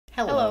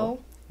Hello.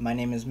 My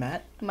name is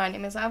Matt. My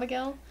name is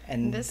Abigail.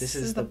 And this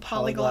is the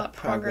Polyglot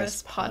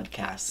Progress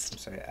Podcast. I'm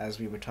sorry, as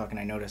we were talking,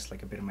 I noticed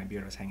like a bit of my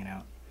beard was hanging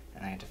out,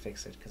 and I had to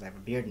fix it because I have a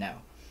beard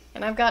now.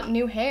 And I've got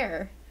new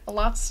hair. A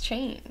lot's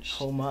changed.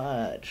 So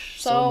much.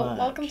 So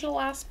welcome to the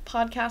last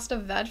podcast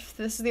of VEDF.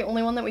 This is the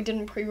only one that we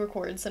didn't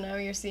pre-record, so now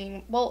you're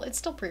seeing... Well, it's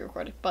still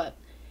pre-recorded, but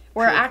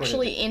we're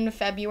actually in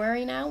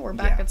February now. We're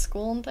back at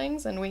school and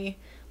things, and we've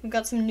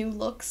got some new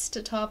looks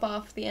to top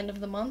off the end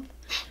of the month.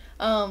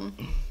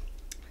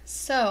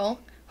 So...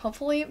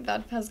 Hopefully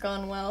that has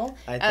gone well.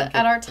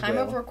 At our time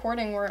of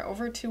recording, we're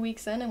over 2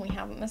 weeks in and we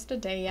haven't missed a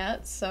day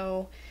yet,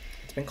 so...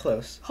 It's been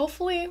close.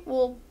 Hopefully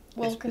we'll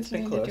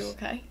continue to do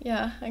okay.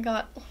 Yeah, I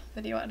got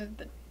video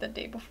edited the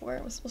day before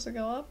it was supposed to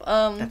go up.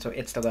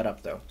 It still got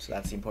up though, so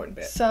that's the important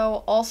bit.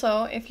 So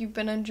also, if you've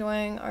been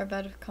enjoying our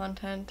VEDF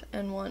content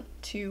and want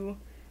to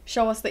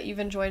show us that you've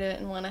enjoyed it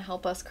and want to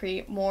help us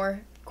create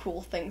more cool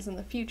things in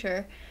the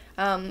future,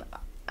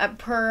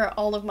 per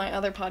all of my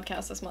other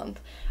podcasts this month,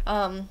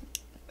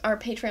 our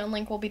Patreon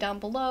link will be down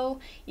below.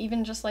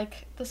 Even just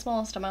like the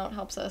smallest amount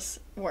helps us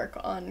work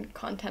on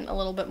content a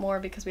little bit more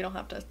because we don't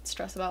have to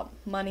stress about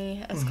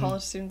money as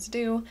college students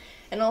do,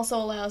 and also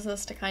allows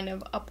us to kind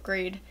of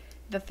upgrade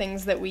the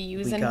things that we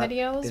use in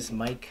videos. This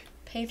mic.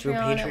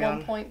 Patreon at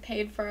one point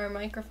paid for our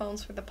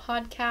microphones for the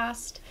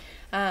podcast.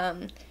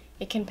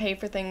 It can pay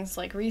for things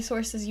like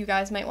resources you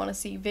guys might want to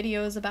see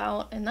videos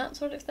about and that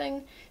sort of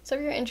thing. So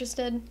if you're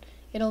interested,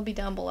 it'll be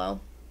down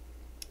below.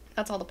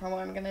 That's all the promo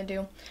I'm going to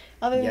do.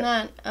 Other than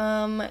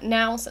that,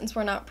 now, since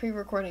we're not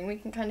pre-recording, we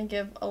can kind of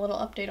give a little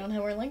update on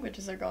how our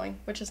languages are going,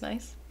 which is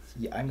nice.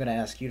 Yeah, I'm going to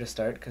ask you to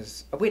start,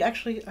 because... Oh, wait,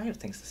 actually, I have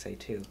things to say,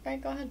 too.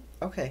 Alright, go ahead.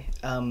 Okay.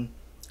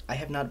 I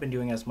have not been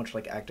doing as much,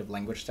 like, active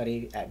language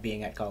study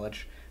being at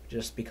college,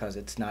 just because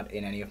it's not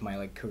in any of my,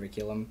 like,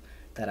 curriculum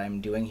that I'm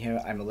doing here.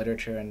 I'm a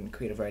literature and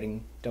creative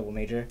writing double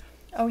major.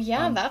 Oh,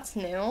 yeah, that's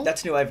new.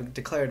 That's new. I've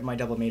declared my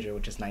double major,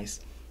 which is nice.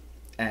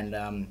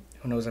 And,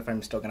 who knows if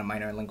I'm still going to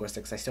minor in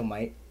linguistics. I still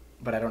might,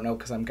 but I don't know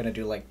because I'm going to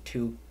do, like,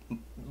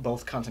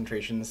 both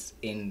concentrations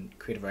in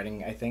creative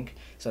writing, I think.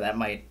 So that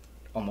might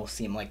almost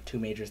seem like 2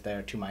 majors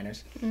there, 2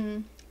 minors.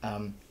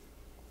 Mm-hmm.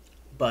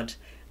 But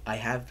I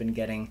have been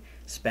getting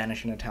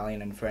Spanish and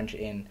Italian and French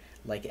in,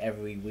 like,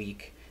 every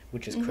week,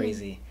 which is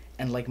crazy.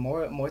 And, like,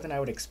 more than I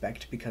would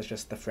expect because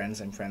just the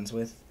friends I'm friends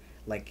with,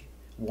 like,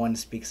 one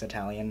speaks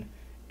Italian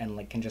and,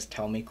 like, can just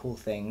tell me cool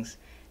things.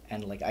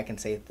 And, like, I can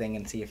say a thing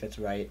and see if it's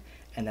right.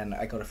 And then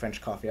I go to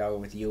French coffee hour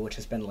with you, which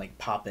has been, like,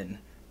 poppin'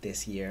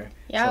 this year.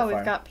 Yeah,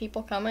 we've got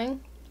people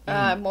coming.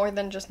 More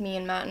than just me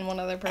and Matt and one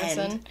other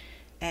person.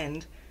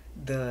 And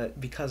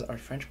because our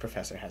French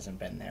professor hasn't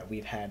been there,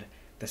 we've had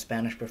the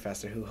Spanish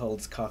professor who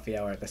holds coffee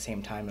hour at the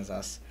same time as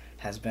us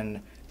has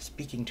been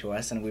speaking to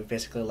us, and we've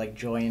basically, like,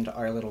 joined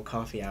our little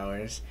coffee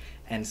hours.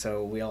 And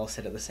so we all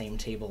sit at the same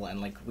table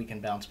and, like, we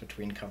can bounce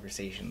between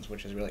conversations,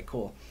 which is really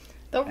cool.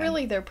 Though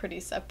really, they're pretty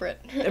separate.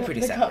 They're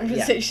pretty separate,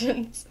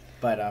 conversations. Yeah.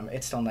 But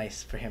it's still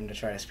nice for him to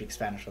try to speak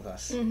Spanish with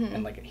us.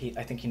 And, like,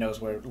 I think he knows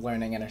we're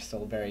learning and are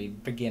still very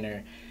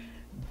beginner.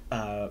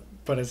 But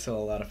it's still a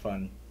lot of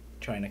fun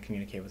trying to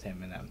communicate with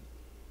him and,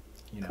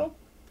 you know. Cool.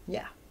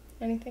 Yeah.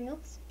 Anything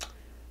else?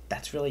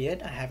 That's really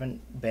it. I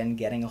haven't been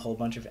getting a whole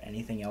bunch of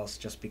anything else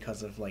just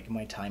because of, like,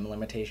 my time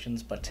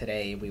limitations. But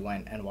today we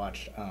went and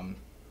watched,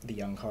 The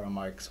Young Karl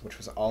Marx, which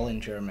was all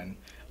in German,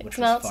 which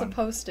was fun. It's not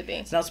supposed to be.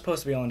 It's not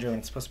supposed to be all in German.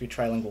 It's supposed to be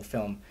trilingual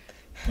film.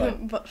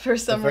 But for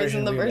some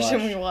reason, the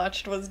version we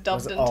watched was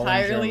dubbed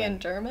entirely in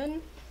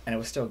German. And it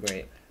was still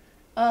great.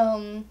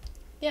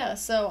 Yeah,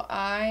 so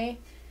I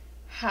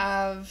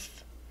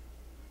have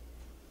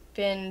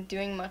been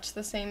doing much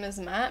the same as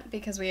Matt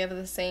because we have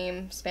the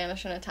same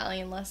Spanish and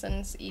Italian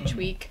lessons each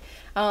week.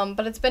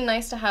 But it's been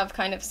nice to have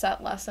kind of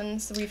set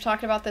lessons. We've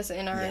talked about this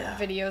in our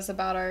videos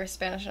about our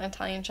Spanish and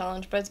Italian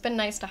challenge, but it's been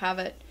nice to have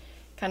it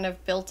kind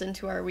of built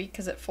into our week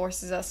because it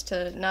forces us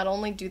to not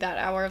only do that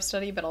hour of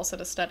study, but also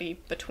to study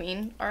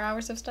between our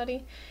hours of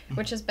study,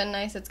 which has been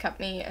nice. It's kept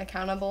me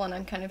accountable, and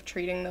I'm kind of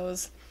treating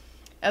those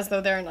as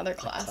though they're another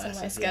class in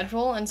my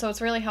schedule. And so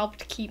it's really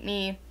helped keep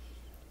me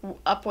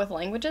up with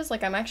languages.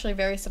 Like, I'm actually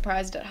very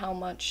surprised at how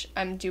much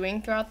I'm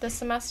doing throughout this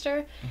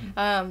semester.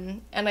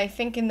 And I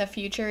think in the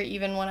future,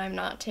 even when I'm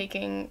not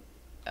taking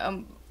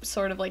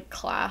sort of like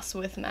class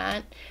with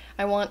Matt,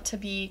 I want to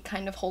be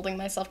kind of holding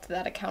myself to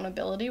that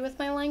accountability with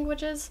my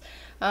languages.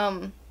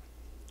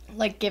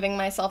 Like giving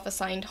myself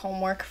assigned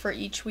homework for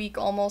each week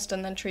almost,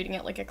 and then treating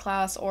it like a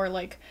class, or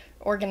like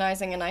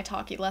organizing an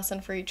italki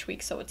lesson for each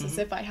week so it's as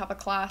if I have a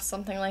class,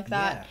 something like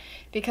that.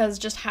 Because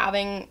just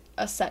having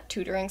a set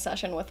tutoring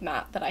session with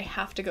Matt that I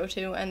have to go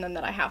to and then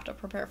that I have to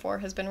prepare for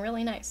has been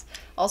really nice.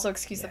 Also,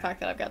 excuse the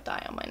fact that I've got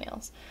dye on my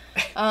nails.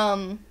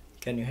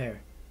 Got new hair.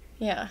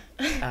 Yeah.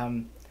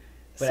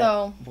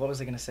 So what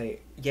was I going to say?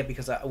 Yeah,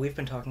 because we've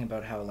been talking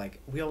about how, like,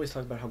 we always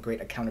talk about how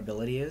great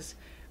accountability is,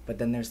 but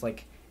then there's,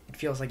 like, it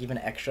feels like even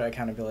extra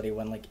accountability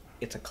when, like,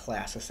 it's a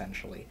class,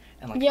 essentially.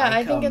 And, like,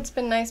 I think it's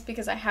been nice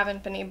because I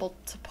haven't been able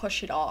to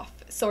push it off.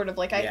 Sort of,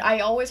 like, I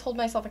always hold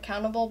myself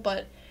accountable,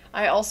 but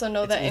I also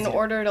know It's that in easy to,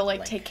 order to,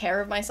 like- take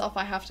care of myself,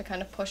 I have to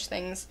kind of push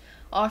things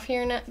off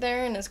here and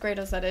there, and as great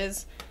as that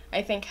is,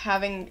 I think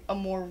having a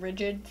more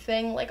rigid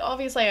thing, like,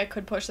 obviously I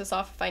could push this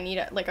off if I need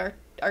it, like,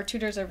 our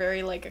tutors are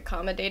very, like,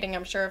 accommodating.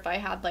 I'm sure if I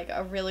had, like,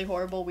 a really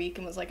horrible week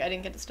and was like, I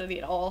didn't get to study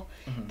at all,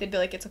 they'd be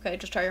like, it's okay,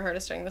 just try your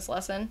hardest during this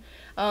lesson.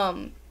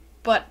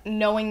 But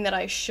knowing that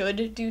I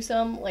should do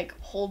some, like,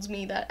 holds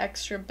me that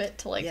extra bit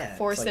to, like,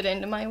 force like, it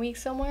into my week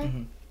somewhere.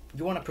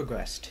 You want to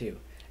progress, too.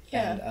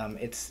 Yeah. And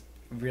it's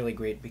really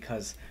great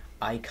because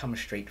I come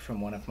straight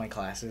from one of my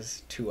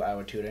classes to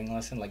our tutoring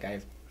lesson. Like, I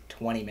have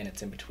 20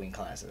 minutes in between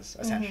classes,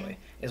 essentially,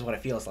 is what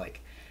it feels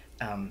like.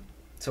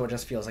 So it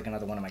just feels like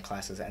another one of my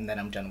classes, and then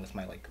I'm done with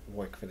my, like,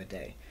 work for the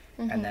day.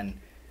 And then,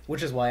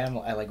 which is why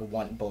I, like,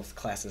 want both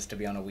classes to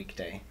be on a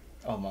weekday,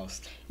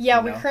 almost. Yeah,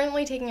 you know? we're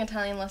currently taking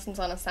Italian lessons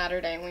on a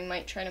Saturday, and we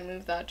might try to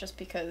move that just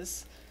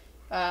because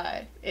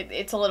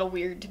it's a little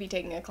weird to be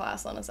taking a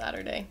class on a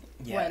Saturday.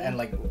 Yeah, when, and,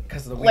 like,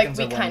 because the weekends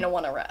we are when... kind of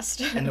want to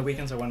rest. And the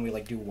weekends are when we,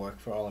 like, do work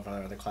for all of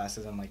our other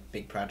classes, and, like,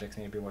 big projects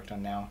need to be worked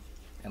on now,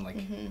 and, like,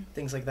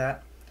 things like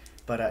that.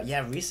 But,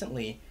 yeah,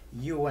 recently,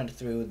 you went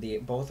through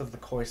both of the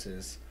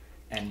courses,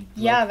 and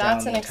yeah, broke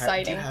that's down an the entire...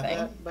 exciting Do you have thing.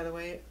 that, by the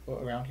way,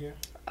 around here?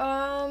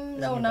 No,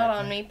 your not backpack?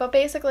 on me. But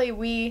basically,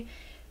 we're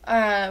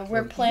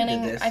you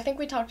planning... did this. I think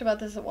we talked about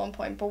this at one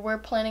point, but we're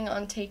planning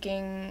on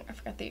taking... I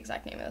forgot the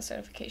exact name of the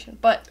certification.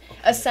 But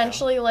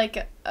essentially,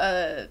 like,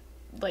 a...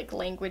 like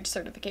language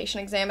certification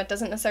exam. It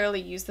doesn't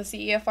necessarily use the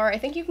CEFR. I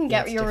think you can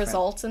get it's your different.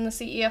 results in the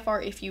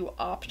CEFR if you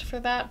opt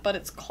for that, but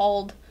it's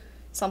called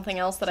something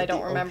else that I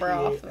don't remember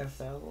off of.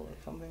 FL or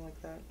something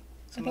like that?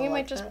 I think it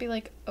might just be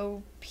like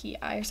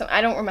OPI or something.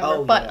 I don't remember.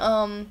 Oh, but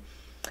yeah.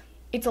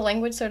 it's a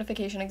language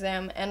certification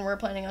exam, and we're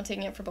planning on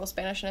taking it for both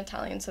Spanish and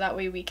Italian, so that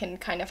way we can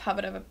kind of have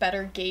a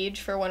better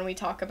gauge for when we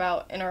talk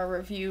about in our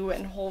review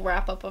and whole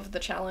wrap-up of the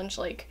challenge,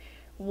 like,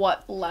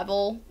 what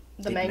level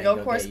the Did Mango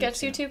Mango course get you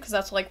gets you to, because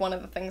that's, like, one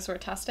of the things we're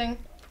testing.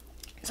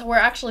 So we're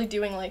actually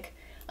doing, like,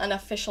 an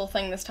official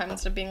thing this time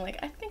instead of being like,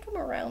 I think I'm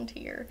around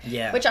here.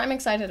 Yeah. Which I'm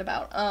excited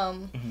about.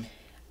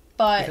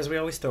 But because we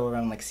always throw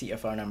around, like,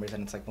 CFR numbers,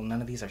 and it's like, well, none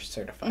of these are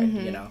certified,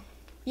 you know?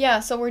 yeah,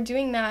 so we're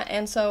doing that,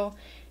 and so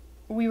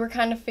we were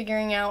kind of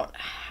figuring out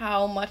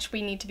how much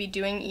we need to be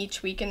doing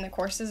each week in the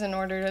courses in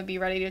order to be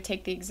ready to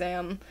take the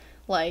exam,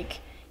 like,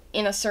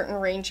 in a certain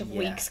range of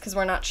weeks, because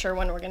we're not sure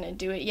when we're going to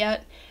do it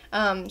yet.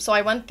 So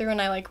I went through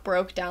and I, like,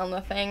 broke down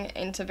the thing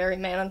into very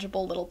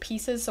manageable little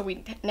pieces, so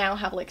we now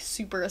have, like,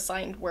 super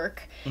assigned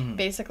work,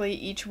 basically,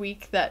 each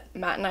week that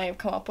Matt and I have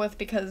come up with,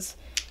 because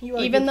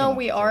even though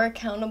we are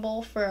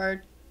accountable for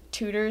our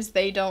tutors,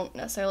 they don't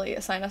necessarily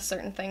assign us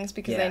certain things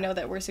because they know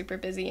that we're super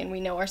busy and we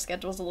know our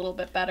schedule's a little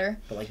bit better.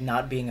 But, like,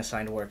 not being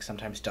assigned work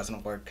sometimes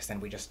doesn't work, because then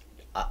we just...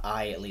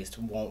 I, at least,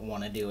 won't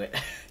want to do it,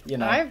 you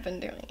know? I've been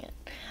doing it.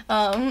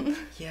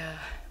 Yeah,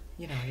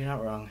 you know, you're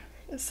not wrong.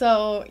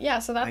 So, yeah,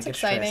 so that's I get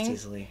exciting. stressed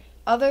easily.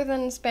 Other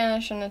than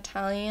Spanish and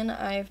Italian,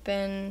 I've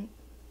been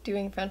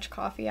doing French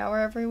coffee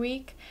hour every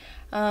week.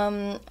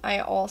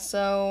 I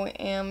also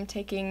am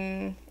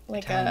taking,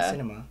 like, Italian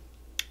cinema.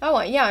 Oh,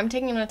 yeah, I'm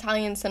taking an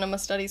Italian cinema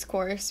studies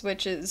course,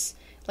 which is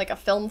like a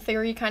film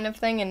theory kind of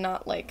thing and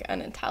not like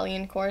an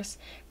Italian course,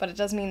 but it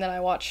does mean that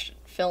I watch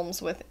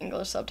films with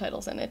English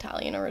subtitles in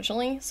Italian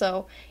originally,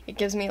 so it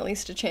gives me at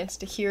least a chance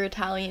to hear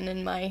Italian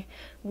in my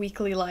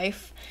weekly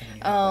life. And then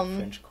you have a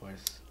French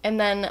course. And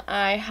then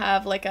I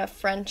have like a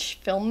French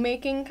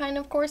filmmaking kind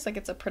of course, like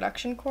it's a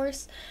production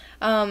course,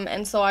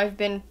 and so I've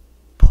been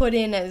put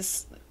in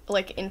as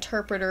like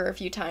interpreter a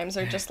few times,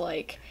 or just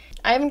like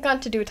I haven't gotten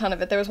to do a ton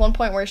of it. There was one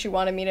point where she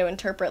wanted me to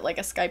interpret like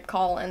a Skype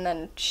call, and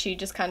then she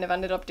just kind of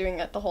ended up doing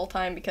it the whole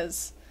time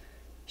because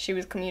she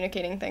was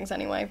communicating things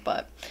anyway.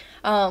 But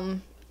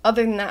other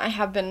than that, I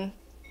have been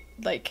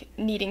like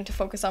needing to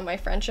focus on my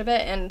French a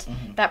bit, and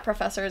that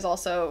professor is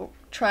also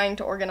trying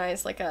to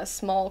organize like a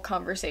small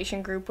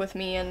conversation group with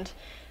me and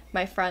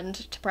my friend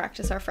to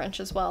practice our French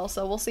as well.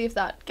 So we'll see if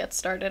that gets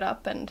started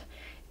up, and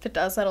if it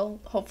does, that'll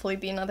hopefully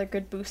be another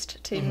good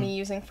boost to me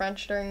using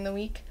French during the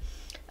week.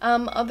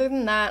 Other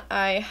than that,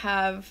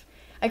 I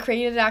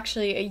created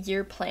actually a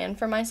year plan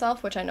for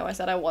myself, which I know I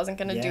said I wasn't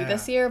going to do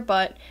this year,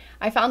 but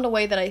I found a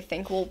way that I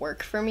think will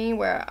work for me,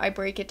 where I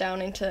break it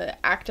down into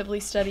actively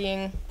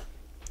studying,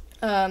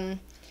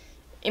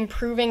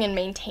 improving and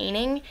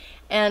maintaining,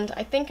 and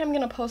I think I'm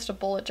going to post a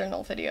bullet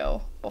journal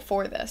video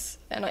before this,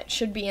 and it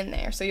should be in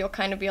there, so you'll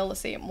kind of be able to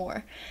see it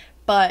more.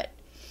 But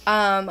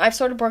I've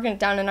sort of broken it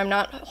down, and I'm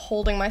not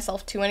holding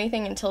myself to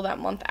anything until that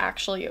month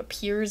actually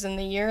appears in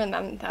the year, and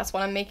then that's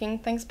when I'm making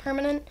things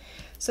permanent.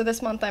 So this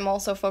month I'm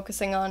also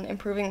focusing on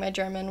improving my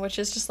German, which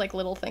is just like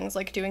little things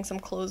like doing some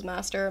close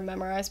master or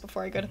memorize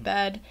before I go to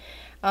bed,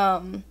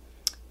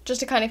 just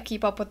to kind of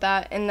keep up with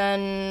that. And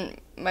then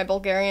my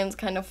Bulgarian's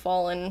kind of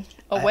fallen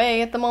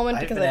away at the moment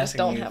because I just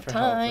don't have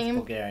time. Help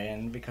with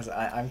Bulgarian because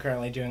I'm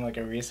currently doing like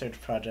a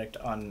research project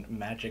on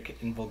magic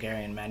in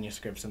Bulgarian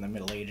manuscripts in the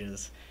Middle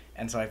Ages.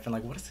 And so I've been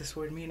like, what does this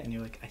word mean? And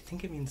you're like, I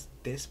think it means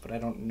this, but I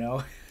don't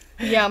know.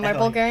 Yeah, my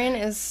Bulgarian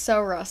is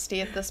so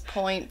rusty at this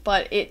point,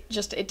 but it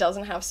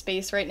doesn't have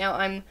space right now.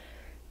 I'm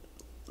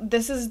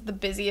this is the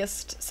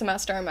busiest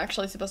semester I'm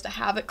actually supposed to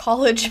have at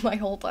college my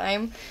whole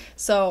time.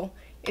 So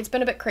it's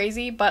been a bit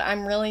crazy, but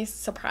I'm really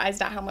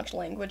surprised at how much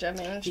language I've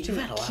managed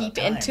to keep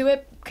into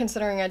it,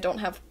 considering I don't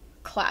have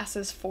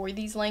classes for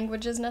these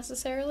languages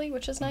necessarily,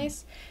 which is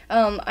nice.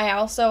 I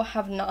also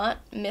have not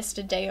missed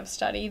a day of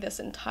study this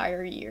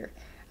entire year.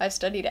 I've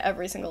studied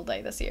every single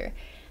day this year,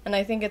 and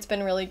I think it's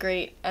been really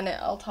great, and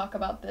I'll talk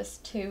about this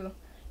too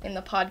in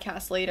the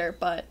podcast later,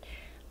 but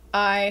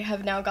I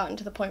have now gotten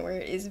to the point where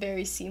it is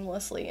very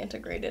seamlessly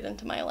integrated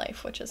into my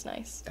life, which is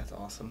nice. That's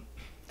awesome.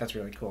 That's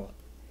really cool.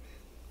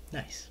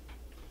 Nice.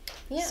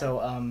 Yeah.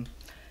 So,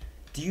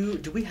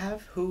 do we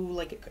have who,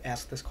 like,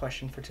 asked this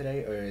question for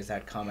today, or is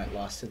that comment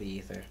lost to the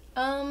ether?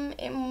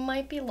 It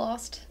might be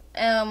lost.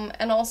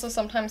 And also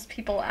sometimes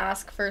people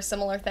ask for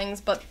similar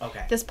things, but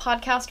this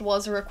podcast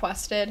was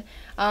requested.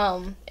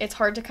 It's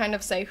hard to kind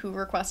of say who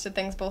requested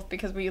things, both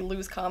because we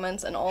lose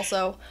comments, and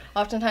also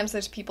oftentimes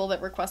there's people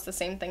that request the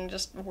same thing,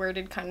 just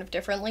worded kind of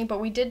differently. But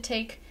we did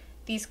take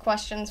these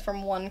questions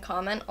from one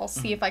comment. I'll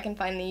see if I can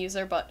find the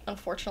user, but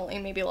unfortunately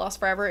maybe lost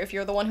forever. If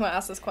you're the one who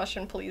asked this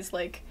question, please,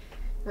 like,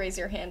 raise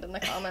your hand in the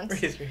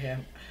comments. Raise your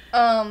hand.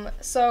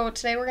 So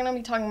today we're going to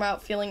be talking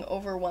about feeling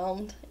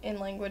overwhelmed in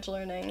language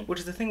learning. Which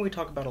is the thing we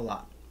talk about a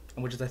lot.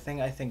 And which is the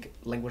thing I think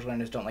language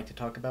learners don't like to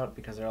talk about,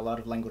 because there are a lot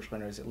of language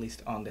learners, at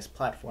least on this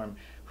platform,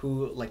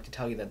 who like to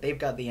tell you that they've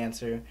got the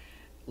answer.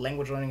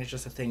 Language learning is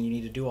just a thing you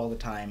need to do all the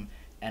time.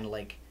 And,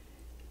 like,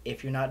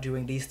 if you're not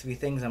doing these 3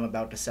 things I'm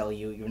about to sell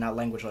you, you're not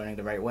language learning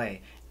the right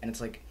way. And it's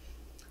like,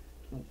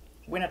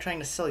 we're not trying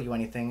to sell you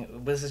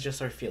anything. This is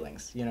just our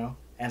feelings, you know?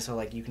 And so,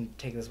 like, you can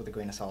take this with a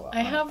grain of salt.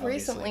 I have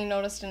recently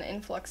noticed an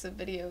influx of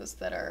videos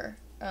that are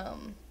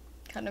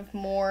kind of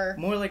more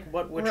like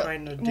what we're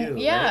trying to do.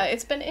 Yeah, right?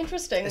 It's been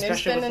interesting.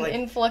 Especially There's been with,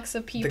 an influx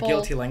of people. The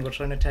guilty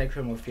language learner tag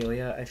from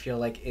Ophelia, I feel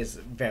like, is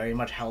very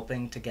much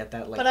helping to get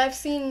that, like... But I've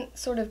seen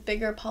sort of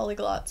bigger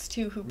polyglots,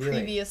 too, who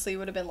previously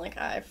would have been like,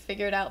 I've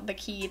figured out the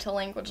key to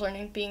language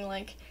learning, being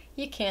like,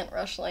 you can't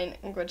rush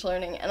language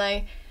learning. And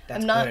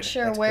I'm not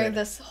sure where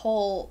this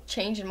whole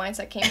change in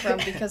mindset came from,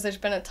 because there's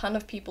been a ton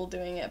of people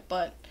doing it,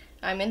 but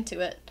I'm into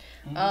it.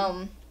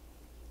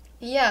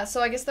 Yeah,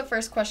 so I guess the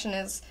first question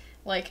is,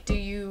 like, do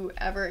you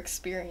ever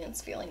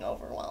experience feeling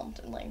overwhelmed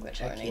in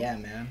language learning? Yeah,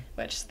 man.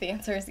 Which the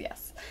answer is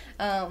yes.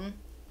 I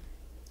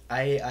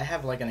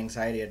have, like, an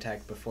anxiety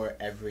attack before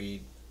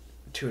every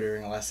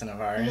tutoring lesson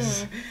of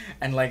ours.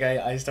 And, like,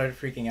 I started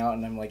freaking out,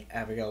 and I'm like,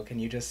 Abigail, can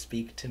you just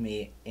speak to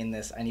me in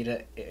this? I need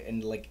to,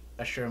 and, like,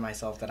 assure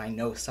myself that I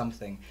know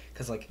something.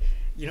 Because, like,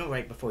 you know,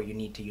 right before you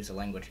need to use a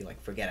language, you,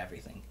 like, forget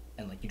everything.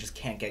 And, like, you just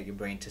can't get your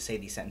brain to say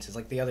these sentences.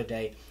 Like, the other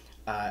day,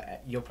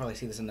 you'll probably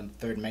see this in the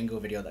 3rd Mango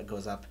video that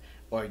goes up,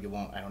 or you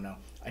won't, I don't know.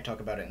 I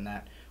talk about it in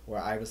that,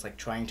 where I was, like,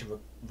 trying to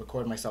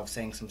record myself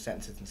saying some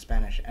sentences in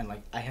Spanish, and,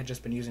 like, I had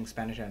just been using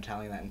Spanish and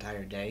Italian that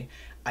entire day.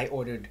 I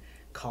ordered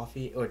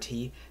coffee or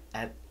tea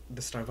at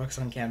the Starbucks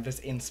on campus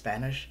in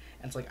Spanish,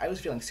 and it's like, I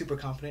was feeling super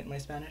confident in my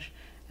Spanish,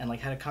 and,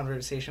 like, had a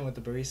conversation with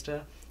the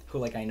barista, who,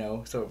 like, I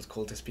know, so it was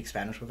cool to speak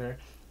Spanish with her,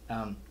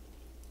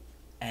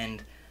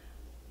 and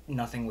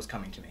nothing was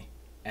coming to me.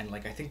 And,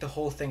 like, I think the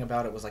whole thing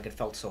about it was, like, it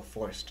felt so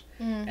forced.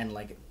 And,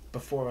 like,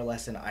 before a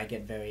lesson, I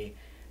get very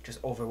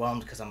just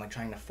overwhelmed because I'm, like,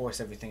 trying to force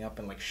everything up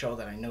and, like, show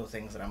that I know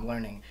things that I'm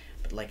learning.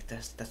 But, like,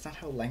 that's not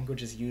how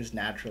language is used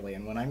naturally.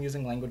 And when I'm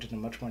using language in a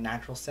much more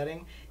natural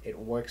setting, it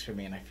works for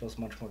me, and I feel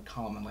much more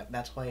calm. And, like,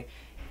 that's why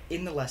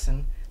in the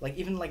lesson, like,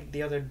 even, like,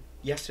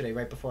 yesterday,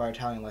 right before our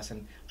Italian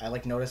lesson, I,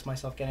 like, noticed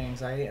myself getting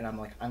anxiety, and I'm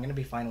like, I'm gonna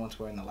be fine once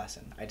we're in the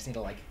lesson. I just need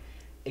to, like,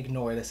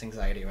 ignore this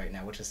anxiety right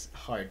now, which is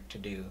hard to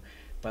do.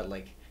 But,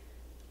 like,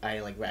 I,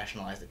 like,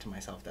 rationalized it to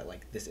myself that,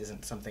 like, this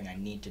isn't something I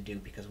need to do,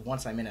 because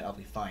once I'm in it, I'll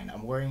be fine.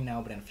 I'm worrying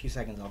now, but in a few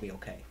seconds, I'll be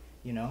okay,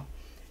 you know?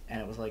 And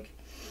it was, like,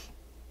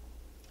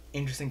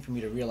 interesting for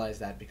me to realize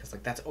that, because,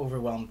 like, that's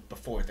overwhelmed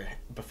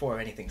before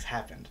anything's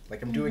happened.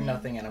 Like, I'm doing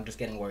nothing, and I'm just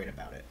getting worried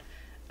about it.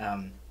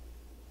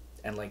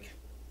 And, like,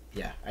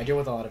 yeah, I deal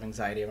with a lot of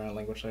anxiety around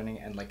language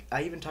learning, and, like,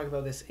 I even talk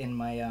about this in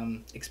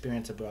my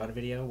experience abroad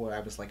video, where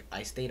I was, like,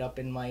 I stayed up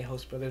in my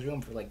host brother's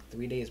room for, like,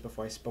 3 days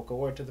before I spoke a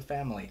word to the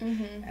family.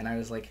 And I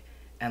was, like...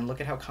 And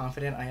look at how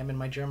confident I am in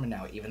my German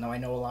now. Even though I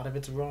know a lot of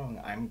it's wrong,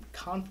 I'm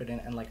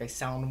confident, and, like, I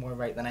sound more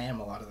right than I am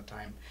a lot of the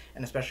time.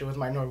 And especially with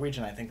my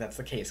Norwegian, I think that's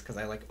the case, because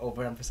I, like,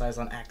 overemphasize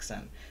on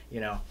accent, you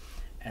know?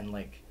 And,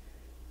 like,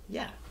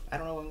 yeah, I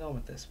don't know where I'm going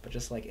with this, but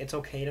just, like, it's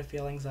okay to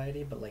feel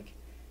anxiety, but, like,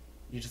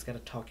 you just gotta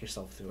talk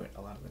yourself through it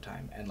a lot of the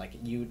time. And, like,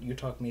 you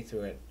talk me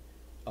through it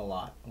a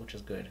lot, which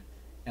is good.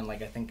 And,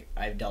 like, I think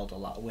I've dealt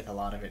with a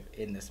lot of it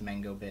in this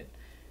Mango bit,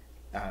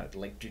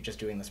 like, just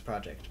doing this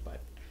project,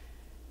 but...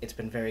 It's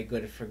been very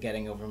good for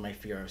getting over my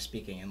fear of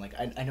speaking. And, like,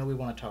 I know we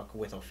want to talk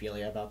with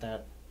Ophelia about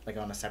that, like,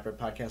 on a separate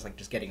podcast, like,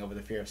 just getting over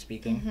the fear of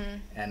speaking.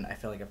 And I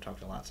feel like I've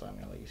talked a lot, so I'm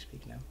going to let you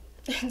speak now.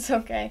 It's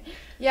okay.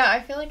 Yeah, I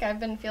feel like I've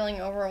been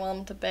feeling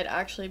overwhelmed a bit,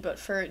 actually, but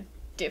for a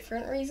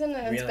different reason.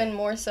 And It's been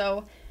more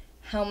so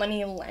how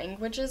many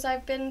languages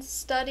I've been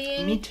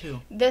studying. Me too.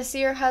 This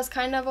year has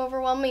kind of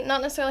overwhelmed me.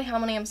 Not necessarily how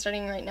many I'm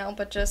studying right now,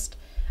 but just...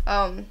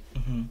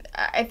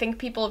 I think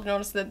people have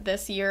noticed that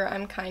this year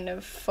I'm kind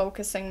of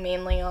focusing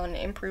mainly on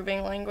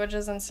improving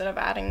languages instead of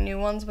adding new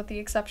ones, with the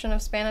exception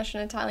of Spanish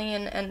and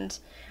Italian. And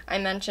I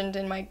mentioned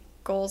in my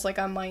goals, like,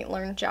 I might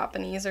learn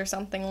Japanese or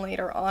something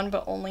later on,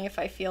 but only if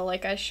I feel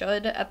like I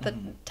should at the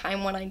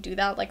time when I do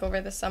that, like over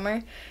the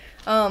summer.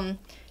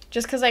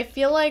 Just because I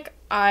feel like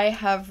I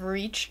have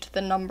reached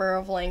the number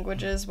of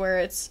languages where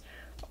it's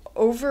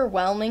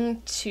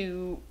overwhelming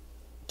to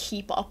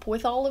keep up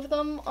with all of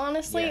them,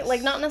 honestly. Yes.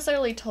 Like, not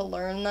necessarily to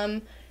learn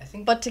them, I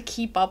think, but to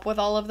keep up with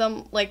all of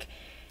them. Like,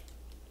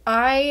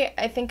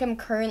 I think I'm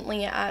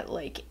currently at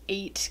like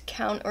 8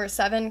 or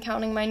 7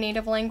 counting my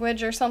native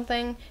language or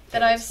something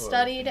that I've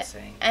studied,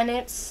 and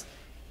it's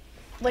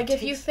like,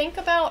 if you think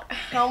about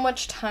how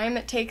much time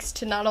it takes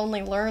to not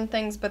only learn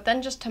things but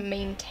then just to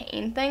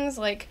maintain things,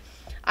 like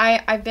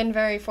I've been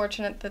very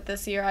fortunate that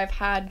this year I've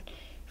had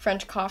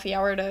French coffee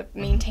hour to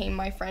maintain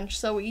my French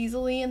so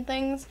easily and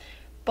things,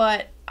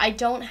 but I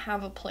don't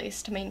have a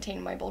place to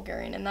maintain my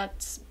Bulgarian, and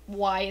that's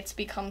why it's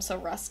become so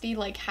rusty.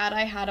 Like, had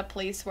I had a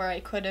place where I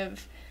could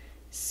have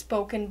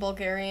spoken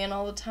Bulgarian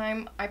all the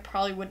time, I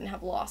probably wouldn't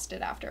have lost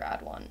it after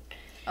Ad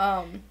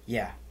 1.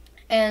 Yeah.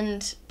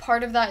 And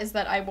part of that is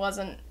that I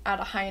wasn't at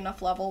a high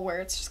enough level where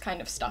it's just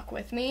kind of stuck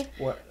with me.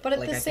 But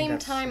at the same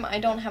time, I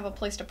don't have a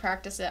place to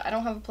practice it. I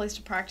don't have a place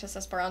to practice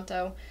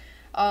Esperanto.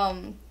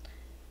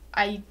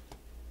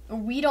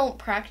 We don't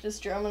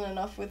practice German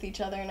enough with each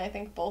other, and I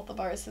think both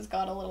of ours has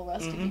got a little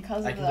rusty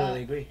because of that. I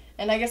completely agree.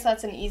 And I guess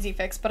that's an easy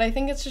fix, but I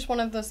think it's just one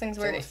of those things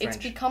where it's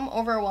become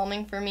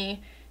overwhelming for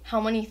me how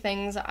many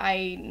things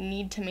I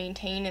need to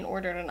maintain in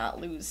order to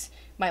not lose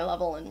my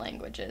level in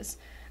languages.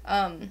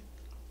 And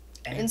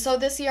so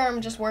this year I'm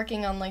just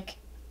working on, like,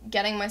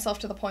 getting myself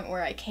to the point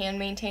where I can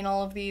maintain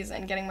all of these,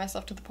 and getting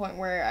myself to the point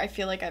where I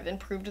feel like I've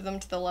improved them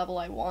to the level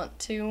I want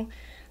to.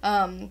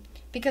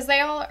 Because they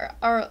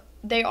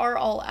are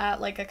all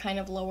at, like, a kind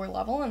of lower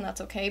level, and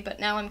that's okay, but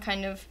now I'm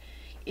kind of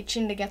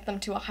itching to get them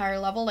to a higher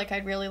level. Like,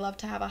 I'd really love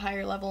to have a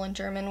higher level in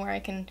German where I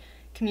can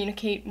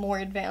communicate more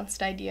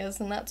advanced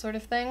ideas and that sort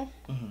of thing.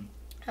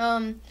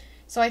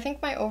 So I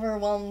think my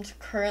overwhelmed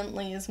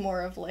currently is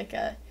more of, like,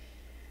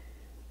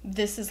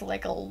 this is,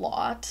 like, a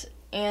lot,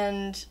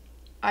 and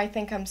I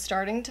think I'm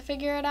starting to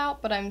figure it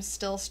out, but I'm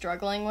still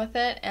struggling with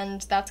it,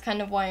 and that's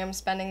kind of why I'm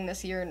spending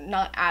this year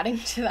not adding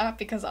to that,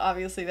 because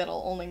obviously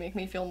that'll only make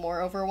me feel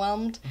more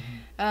overwhelmed.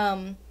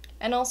 And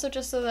also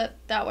just so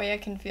that way I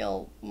can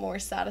feel more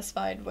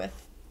satisfied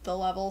with the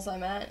levels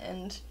I'm at,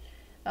 and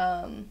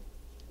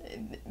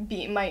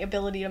my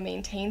ability to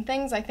maintain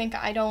things. I think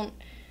I don't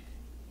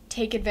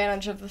take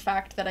advantage of the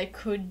fact that I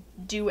could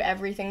do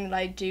everything that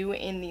I do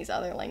in these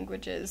other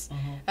languages.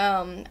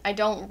 I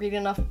don't read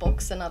enough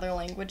books in other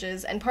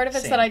languages, and part of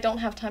it's that I don't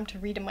have time to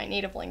read in my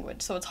native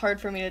language, so it's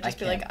hard for me to just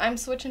be like, I'm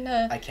switching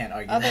to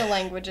other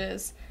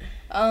languages.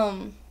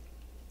 But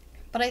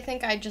I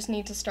think I just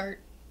need to start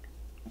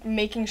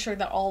making sure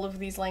that all of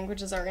these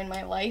languages are in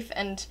my life,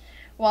 and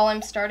while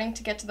I'm starting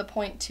to get to the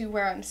point, too,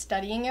 where I'm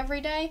studying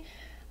every day,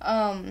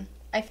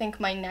 I think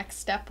my next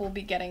step will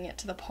be getting it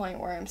to the point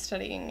where I'm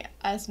studying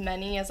as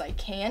many as I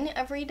can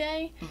every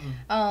day.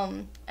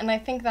 And I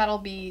think that'll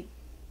be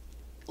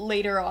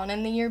later on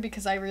in the year,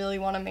 because I really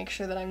want to make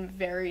sure that I'm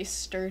very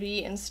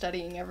sturdy in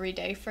studying every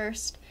day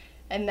first,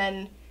 and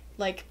then,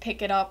 like,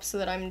 pick it up so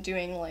that I'm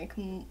doing, like,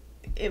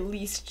 at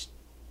least,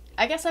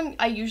 I guess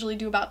I usually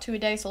do about 2 a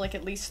day, so, like,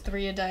 at least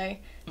 3 a day,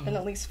 then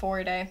at least 4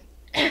 a day,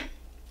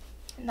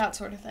 that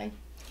sort of thing.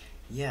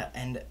 Yeah,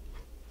 and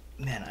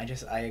man,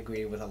 I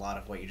agree with a lot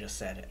of what you just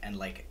said, and,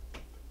 like,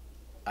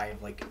 I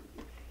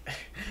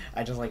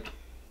just, like,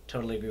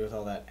 totally agree with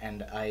all that,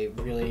 and I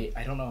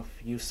don't know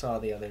if you saw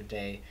the other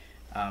day,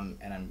 and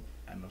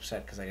I'm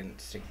upset because I didn't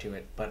stick to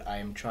it, but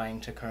I'm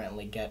trying to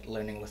currently get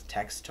learning with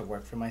text to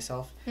work for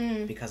myself,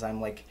 because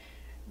I'm, like,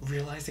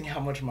 realizing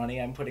how much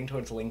money I'm putting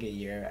towards Link a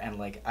year, and,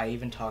 like, I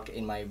even talked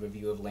in my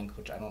review of Link,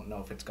 which I don't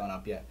know if it's gone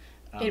up yet.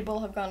 It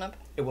will have gone up.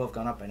 It will have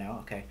gone up by now?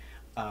 Okay.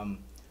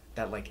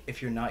 That, like,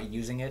 if you're not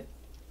using it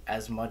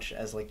as much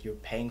as, like, you're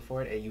paying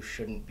for it, you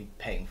shouldn't be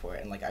paying for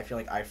it. And, like, I feel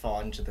like I fall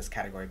into this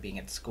category being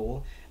at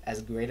school.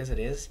 As great as it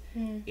is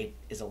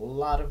a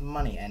lot of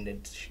money, and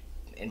it's,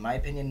 in my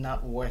opinion,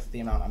 not worth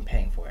the amount I'm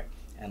paying for it.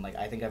 And, like,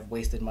 I think I've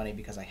wasted money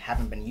because I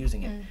haven't been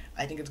using it.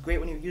 I think it's great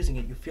when you're using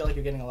it. You feel like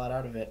you're getting a lot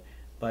out of it,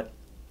 but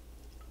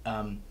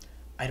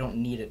I don't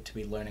need it to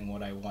be learning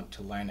what I want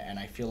to learn, and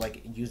I feel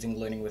like using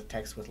learning with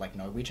text with, like,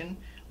 Norwegian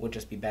would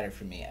just be better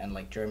for me, and,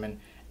 like, German.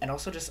 And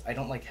also just, I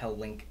don't like how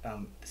Link,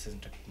 this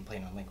isn't a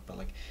complaint on Link, but,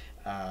 like,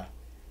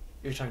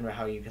 you're talking about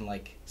how you can,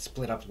 like,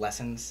 split up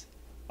lessons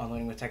on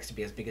learning with text to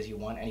be as big as you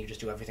want, and you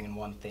just do everything in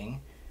one thing.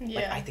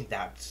 Yeah. Like, I think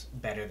that's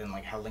better than,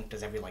 like, how Link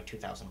does every, like,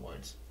 2,000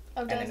 words.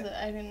 Oh, does it?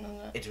 I didn't know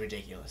that. It's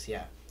ridiculous,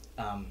 yeah.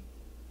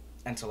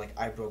 And so, like,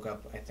 I broke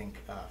up, I think,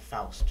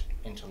 Faust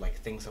into, like,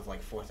 things of,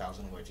 like,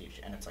 4,000 words each,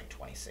 and it's, like,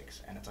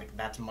 26. And it's, like,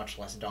 that's much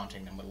less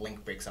daunting than when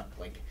Link breaks up,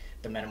 like,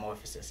 the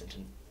Metamorphosis into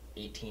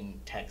 18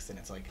 texts, and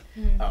it's, like,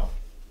 oh.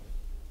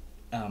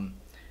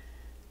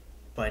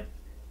 But,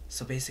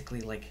 so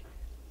basically, like,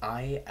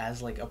 I,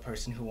 as like a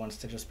person who wants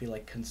to just be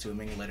like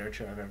consuming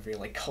literature of every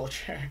like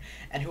culture,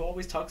 and who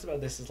always talks about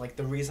this, is like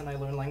the reason I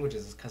learn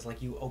languages is because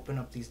like you open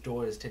up these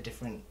doors to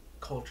different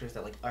cultures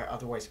that like are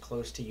otherwise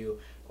close to you,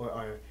 or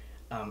are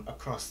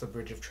across the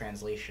bridge of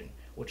translation,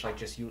 which like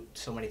just you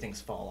so many things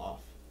fall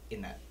off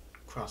in that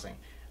crossing,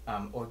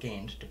 or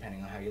gained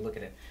depending on how you look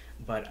at it.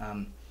 But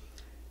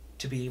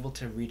to be able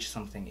to reach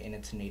something in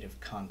its native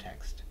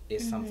context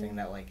is something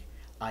that like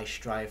I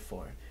strive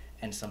for,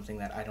 and something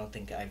that I don't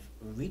think I've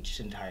reached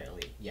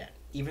entirely yet.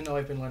 Even though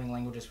I've been learning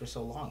languages for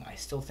so long, I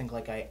still think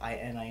like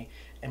I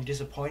am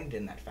disappointed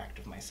in that fact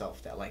of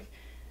myself, that like,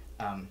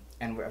 and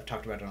I've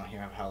talked about it on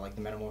here, how like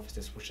the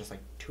metamorphosis was just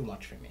like too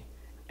much for me.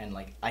 And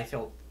like I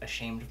felt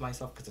ashamed of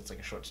myself because it's like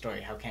a short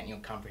story. How can't you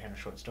comprehend a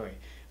short story?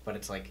 But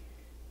it's like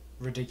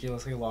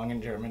ridiculously long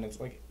in German. It's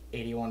like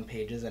 81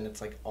 pages, and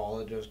it's like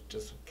all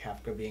just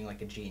Kafka being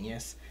like a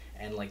genius,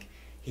 and like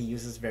he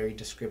uses very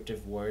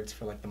descriptive words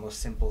for like the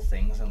most simple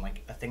things, and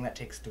like a thing that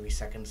takes 3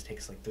 seconds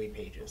takes like 3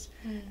 pages.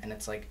 And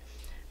it's like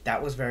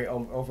that was very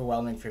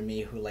overwhelming for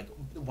me, who like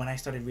when I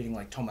started reading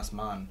like Thomas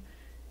Mann,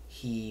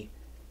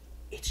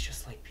 it's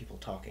just like people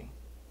talking,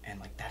 and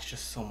like that's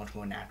just so much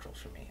more natural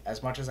for me.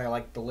 As much as I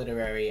like the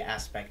literary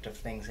aspect of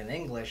things in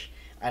English,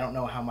 I don't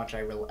know how much I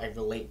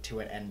relate to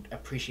it and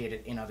appreciate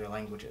it in other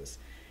languages.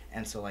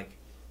 And so like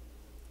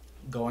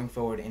going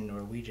forward in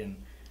Norwegian,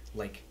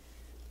 like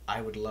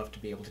I would love to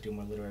be able to do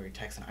more literary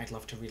text, and I'd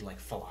love to read like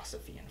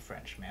philosophy in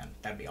French, man.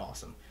 That'd be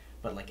awesome.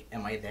 But like,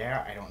 am I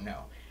there? I don't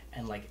know.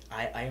 And like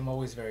I am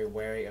always very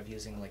wary of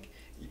using like,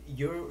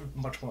 you're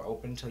much more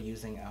open to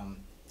using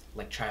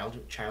like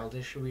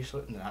childish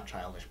resource, not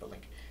childish, but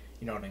like,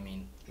 you know what I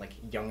mean, like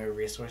younger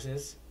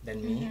resources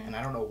than me. And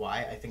I don't know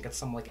why. I think it's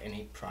some like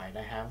innate pride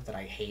I have that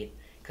I hate,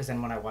 because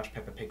then when I watch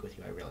Peppa Pig with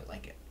you, I really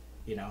like it,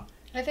 you know?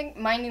 I think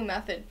my new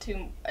method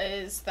too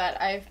is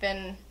that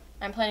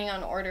I'm planning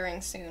on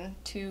ordering soon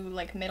 2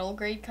 like middle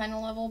grade kind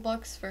of level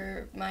books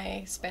for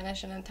my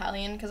Spanish and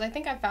Italian, because I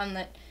think I found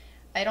that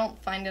I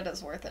don't find it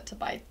as worth it to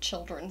buy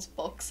children's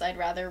books. I'd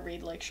rather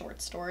read like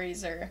short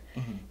stories, or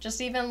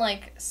just even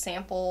like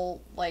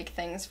sample like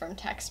things from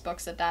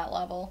textbooks at that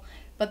level.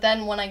 But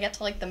then when I get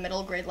to like the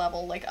middle grade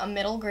level, like a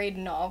middle grade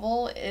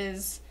novel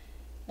is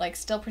like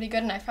still pretty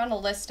good, and I found a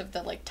list of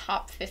the like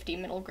top 50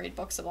 middle grade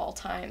books of all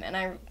time, and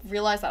I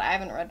realized that I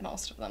haven't read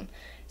most of them.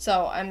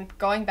 So I'm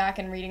going back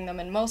and reading them,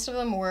 and most of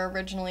them were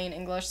originally in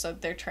English, so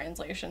they're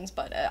translations,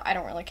 but I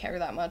don't really care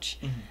that much.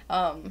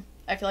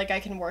 I feel like I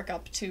can work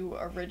up to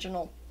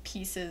original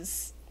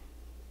pieces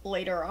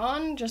later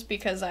on, just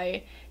because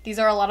these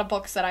are a lot of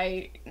books that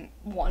I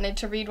wanted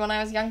to read when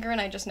I was younger, and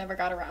I just never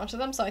got around to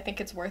them, so I think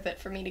it's worth it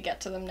for me to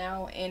get to them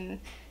now in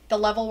the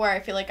level where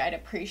I feel like I'd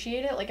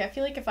appreciate it. Like, I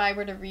feel like if I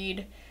were to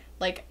read,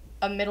 like,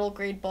 a middle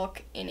grade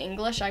book in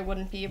English, I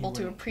wouldn't be able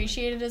to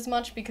appreciate it as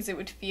much, because it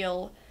would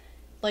feel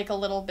like a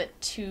little bit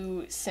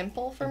too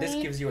simple for me. This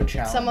gives you a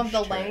challenge. Some of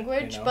the to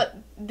language, it, you know?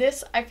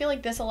 but I feel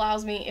like this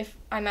allows me, if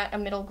I'm at a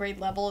middle grade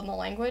level in the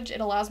language,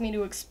 it allows me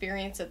to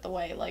experience it the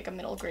way like a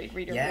middle grade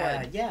reader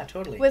would. Yeah,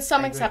 totally. With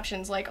some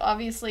exceptions, like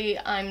obviously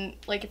I'm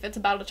like, if it's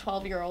about a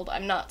 12-year-old,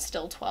 I'm not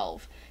still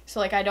 12, so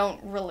like I don't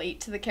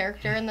relate to the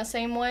character in the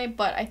same way.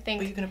 But I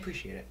think. But you can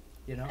appreciate it,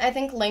 you know. I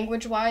think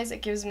language-wise,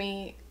 it gives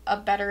me a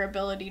better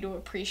ability to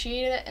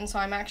appreciate it, and so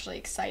I'm actually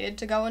excited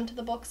to go into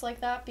the books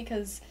like that,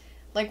 because.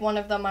 Like, one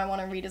of them I want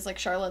to read is, like,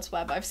 Charlotte's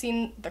Web. I've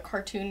seen the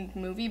cartoon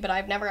movie, but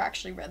I've never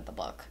actually read the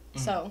book,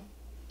 so...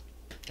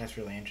 That's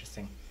really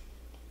interesting.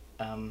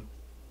 You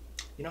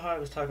know how I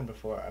was talking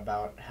before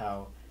about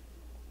how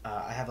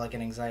I have, like,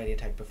 an anxiety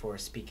attack before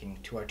speaking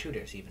to our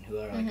tutors, even, who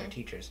are, like, our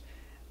teachers.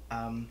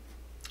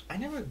 I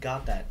never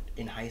got that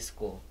in high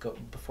school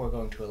before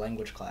going to a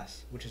language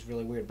class, which is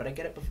really weird, but I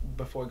get it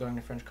before going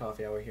to French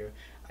coffee hour here.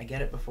 I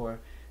get it before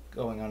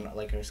going on,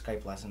 like, our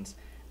Skype lessons,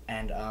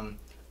 and,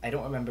 I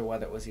don't remember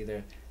whether it was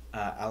either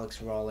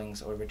Alex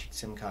Rawlings or Richard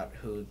Simcott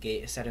who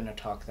said in a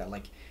talk that,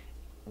 like,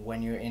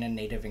 when you're in a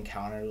native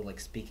encounter, like,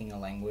 speaking a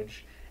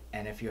language,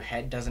 and if your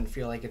head doesn't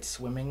feel like it's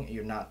swimming,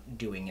 you're not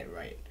doing it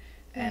right.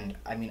 And,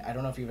 I mean, I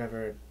don't know if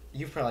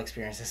you've probably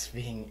experienced this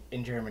being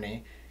in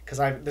Germany, because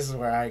this is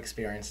where I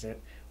experienced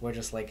it, where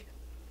just, like,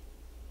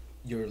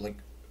 you're, like,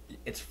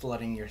 it's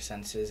flooding your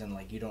senses, and,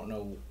 like, you don't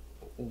know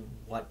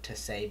what to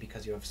say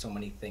because you have so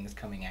many things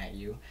coming at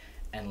you,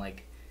 and,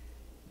 like,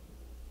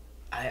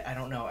 I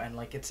don't know, and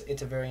like it's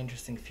a very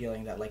interesting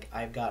feeling that like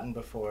I've gotten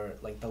before,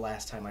 like the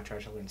last time I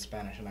tried to learn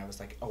Spanish, and I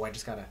was like, oh, I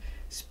just gotta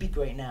speak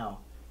right now,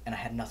 and I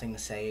had nothing to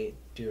say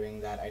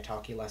during that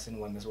Italki lesson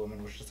when this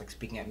woman was just like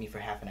speaking at me for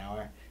half an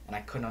hour, and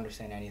I couldn't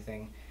understand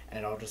anything, and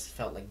it all just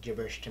felt like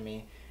gibberish to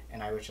me,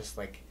 and I was just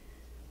like,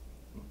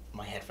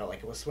 my head felt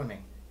like it was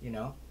swimming, you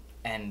know,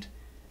 and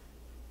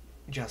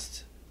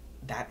just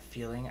that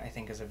feeling I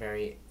think is a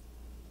very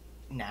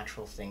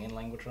natural thing in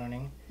language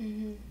learning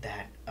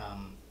that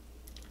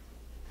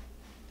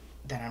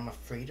I'm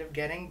afraid of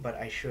getting, but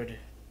I should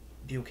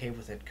be okay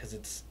with it, because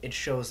it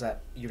shows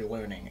that you're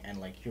learning, and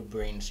like your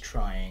brain's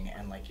trying,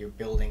 and like you're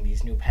building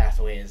these new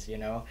pathways, you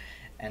know,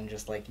 and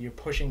just like you're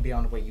pushing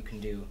beyond what you can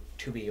do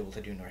to be able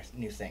to do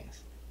new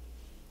things,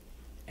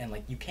 And,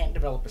 like, you can't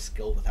develop a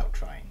skill without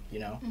trying, you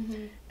know?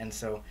 Mm-hmm. And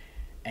so,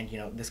 and, you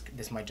know,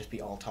 this might just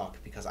be all talk,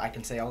 because I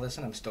can say all this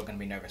and I'm still going to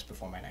be nervous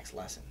before my next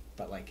lesson.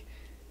 But, like,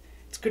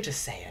 it's good to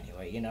say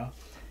anyway, you know?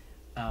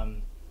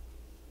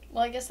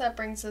 Well, I guess that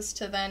brings us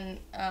to then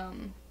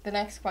the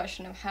next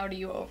question of how do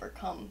you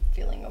overcome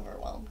feeling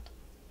overwhelmed?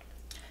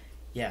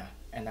 Yeah,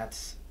 and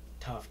that's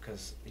tough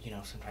because, you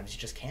know, sometimes you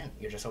just can't.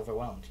 You're just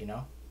overwhelmed, you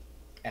know?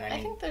 And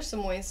I think there's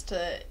some ways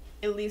to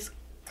at least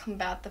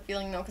combat the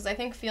feeling, though, because I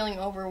think feeling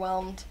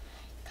overwhelmed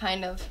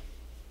kind of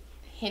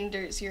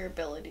hinders your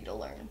ability to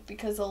learn,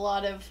 because a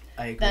lot of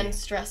then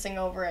stressing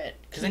over it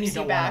keeps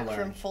you back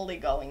from fully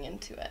going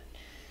into it.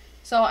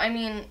 So, I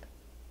mean,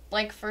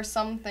 like, for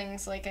some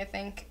things, like, I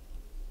think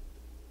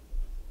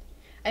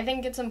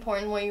it's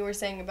important what you were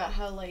saying about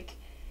how, like,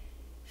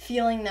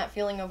 feeling that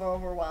feeling of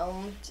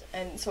overwhelmed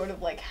and sort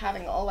of, like,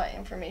 having all that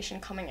information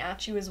coming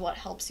at you is what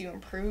helps you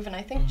improve. And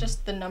I think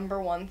just the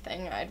number one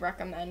thing I'd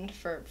recommend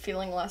for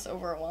feeling less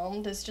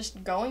overwhelmed is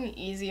just going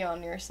easy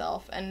on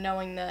yourself and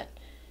knowing that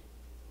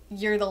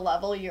you're the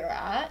level you're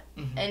at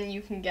and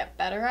you can get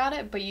better at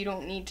it, but you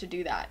don't need to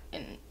do that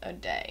in a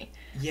day.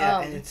 Yeah,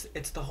 and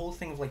it's the whole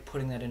thing of, like,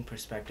 putting that in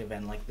perspective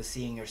and, like, the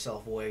seeing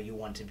yourself where you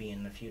want to be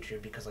in the future,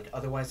 because, like,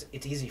 otherwise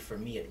it's easy for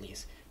me, at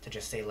least, to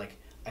just say, like,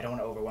 I don't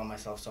want to overwhelm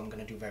myself, so I'm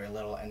going to do very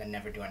little and then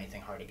never do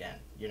anything hard again,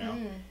 you know?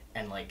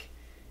 And, like,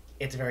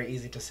 it's very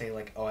easy to say,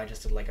 like, oh, I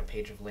just did, like, a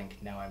page of Link,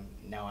 now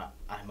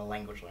I'm a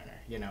language learner,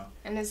 you know?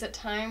 And is it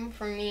time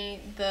for me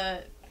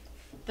the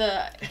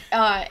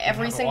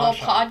every single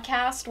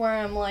podcast where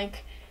I'm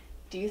like,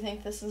 do you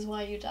think this is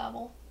why you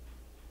dabble?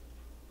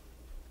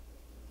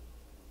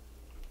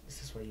 Is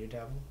this why you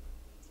dabble?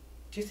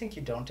 Do you think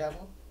you don't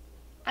dabble?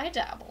 I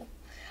dabble.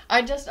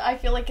 I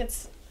feel like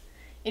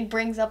it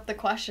brings up the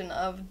question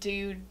of, do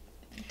you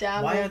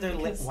dabble? Why are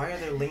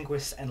there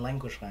linguists and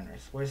language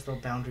learners? Where's the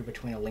boundary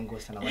between a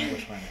linguist and a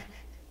language learner?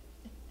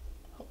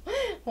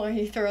 Why are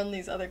you throwing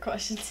these other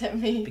questions at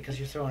me? Because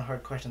you're throwing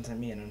hard questions at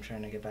me and I'm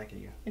trying to get back at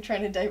you. You're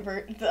trying to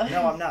divert the...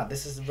 No, I'm not.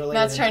 This is related...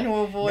 Matt's trying to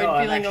avoid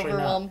feeling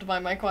overwhelmed by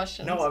my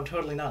questions. No, I'm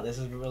totally not. This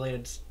is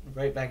related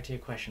right back to your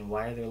question.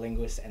 Why are there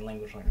linguists and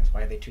language learners?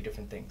 Why are they two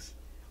different things?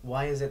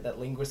 Why is it that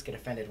linguists get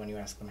offended when you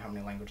ask them how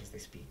many languages they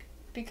speak?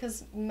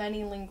 Because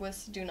many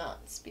linguists do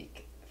not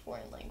speak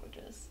foreign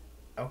languages.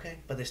 Okay,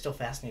 but they're still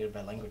fascinated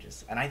by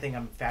languages. And I think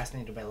I'm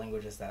fascinated by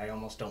languages that I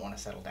almost don't want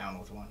to settle down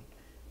with one.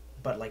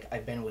 But, like,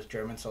 I've been with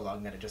German so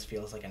long that it just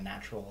feels like a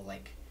natural,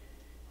 like,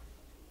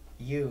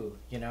 you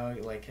know?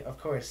 Like, of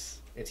course,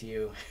 it's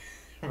you,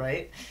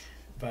 right?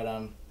 But,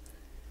 I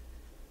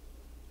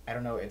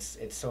don't know, it's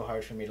so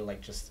hard for me to, like,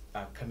 just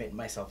commit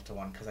myself to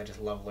one, because I just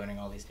love learning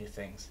all these new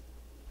things.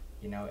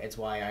 You know, it's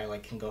why I,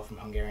 like, can go from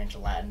Hungarian to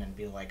Latin and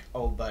be like,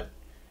 oh, but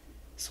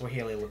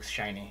Swahili looks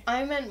shiny.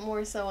 I meant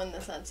more so in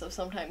the sense of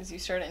sometimes you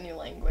start a new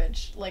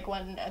language, like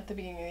when at the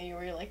beginning of the year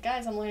where you're like,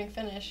 guys, I'm learning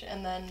Finnish,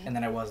 and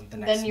then I wasn't the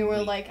next then you were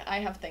week. like, I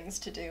have things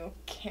to do,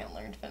 can't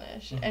learn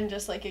Finnish, and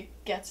just like it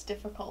gets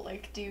difficult.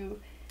 Like, do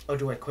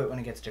I quit when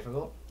it gets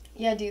difficult?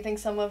 Yeah, do you think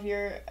some of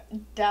your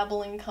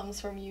dabbling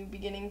comes from you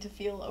beginning to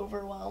feel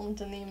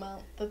overwhelmed in the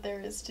amount that there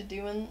is to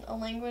do in a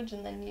language,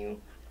 and then you...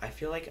 I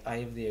feel like I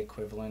have the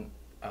equivalent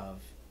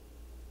of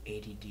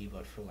ADD,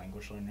 but for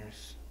language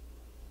learners.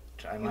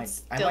 I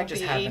might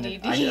just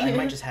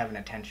have an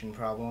attention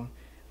problem,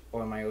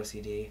 or my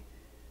OCD,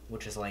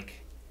 which is like,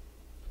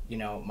 you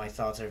know, my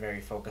thoughts are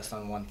very focused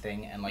on one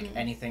thing, and like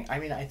anything. I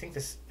mean, I think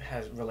this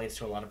relates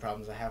to a lot of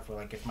problems I have, where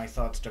like if my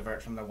thoughts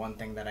divert from the one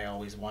thing that I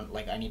always want,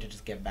 like I need to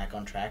just get back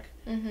on track.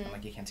 And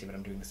like you can't see, but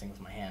I'm doing this thing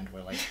with my hand,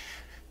 where like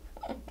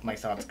my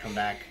thoughts come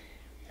back,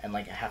 and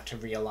like I have to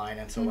realign.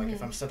 And so like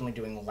if I'm suddenly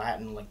doing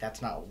Latin, like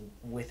that's not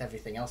with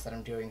everything else that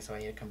I'm doing, so I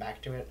need to come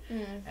back to it.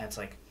 And it's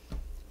like,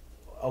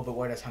 oh, but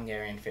where does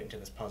Hungarian fit into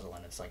this puzzle?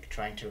 And it's like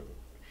trying to,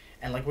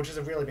 and like, which is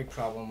a really big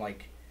problem,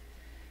 like,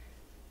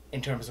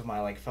 in terms of my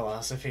like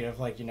philosophy of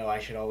like, you know, I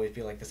should always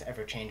be like this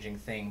ever-changing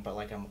thing, but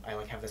like I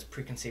like have this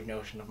preconceived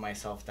notion of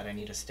myself that I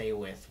need to stay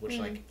with, which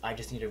like I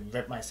just need to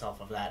rip myself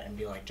of that and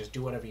be like, just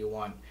do whatever you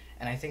want.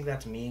 And I think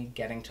that's me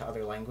getting to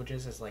other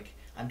languages, is like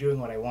I'm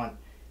doing what I want,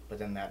 but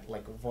then that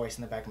like voice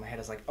in the back of my head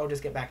is like, oh,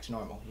 just get back to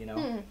normal, you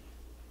know?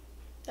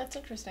 That's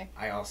interesting.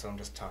 I also am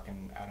just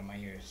talking out of my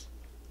ears.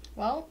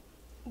 Well,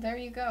 there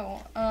you go.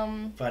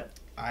 But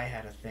I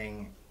had a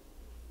thing,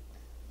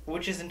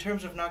 which is in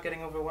terms of not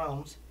getting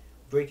overwhelmed,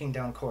 breaking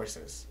down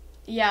courses.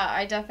 Yeah,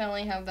 I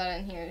definitely have that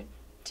in here,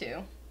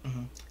 too.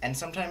 And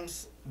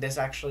sometimes this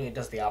actually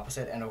does the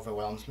opposite and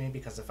overwhelms me,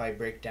 because if I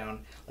breaking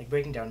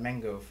down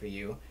Mango for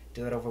you,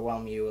 did that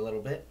overwhelm you a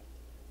little bit?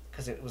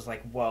 Because it was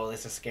like, whoa,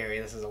 this is scary,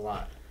 this is a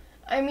lot.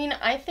 I mean,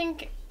 I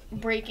think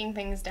breaking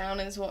things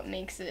down is what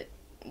makes it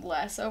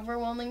less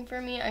overwhelming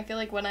for me. I feel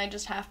like when I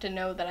just have to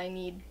know that I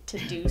need to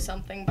do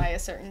something by a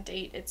certain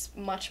date, it's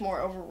much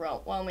more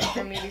overwhelming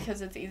for me,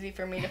 because it's easy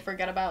for me to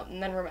forget about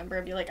and then remember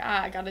and be like,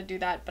 I gotta do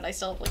that, but I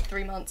still have like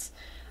 3 months.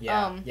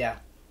 Yeah.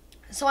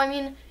 So I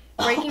mean,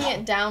 breaking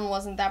it down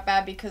wasn't that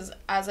bad, because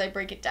as I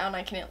break it down,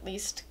 I can at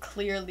least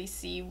clearly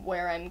see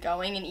where I'm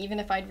going, and even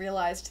if I'd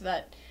realized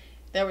that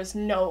there was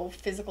no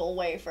physical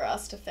way for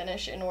us to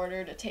finish in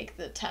order to take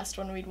the test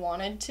when we'd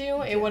wanted to.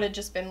 Yeah. It would have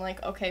just been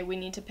like, okay, we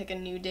need to pick a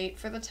new date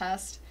for the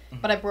test,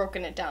 but I've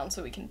broken it down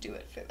so we can do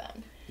it for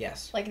them.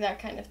 Yes. Like that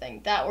kind of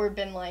thing. That would have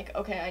been like,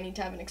 okay, I need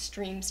to have an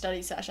extreme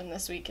study session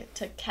this week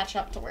to catch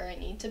up to where I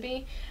need to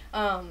be.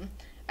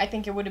 I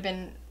think it would have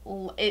been,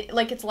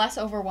 it's less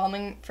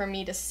overwhelming for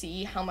me to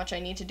see how much I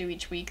need to do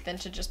each week than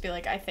to just be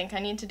like, I think I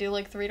need to do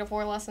like 3 to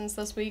 4 lessons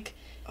this week.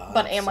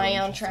 But am I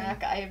on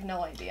track? I have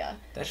no idea.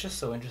 That's just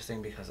so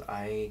interesting because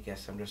I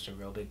guess I'm just a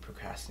real big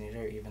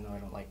procrastinator, even though I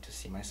don't like to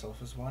see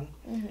myself as one.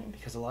 Mm-hmm.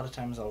 Because a lot of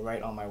times I'll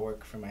write all my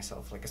work for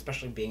myself, like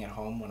especially being at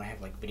home when I have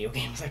like video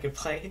games I could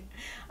play.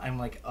 I'm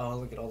like, oh,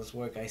 look at all this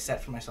work I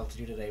set for myself to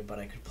do today, but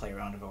I could play a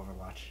round of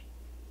Overwatch.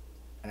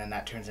 And then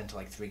that turns into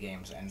like 3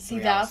 games and See,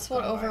 that's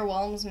what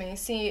overwhelms me.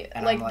 See,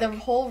 like the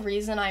whole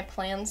reason I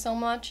plan so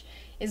much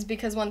is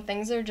because when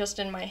things are just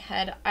in my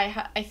head,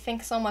 I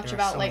think so much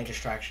about like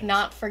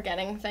not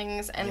forgetting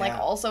things, and like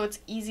also it's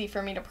easy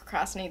for me to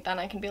procrastinate. Then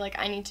I can be like,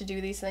 I need to do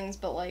these things,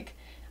 but like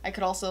I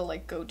could also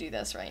like go do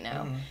this right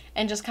now.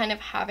 And just kind of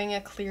having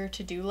a clear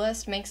to-do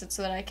list makes it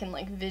so that I can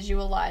like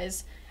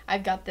visualize,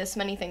 I've got this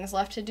many things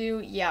left to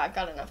do. Yeah, I've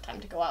got enough time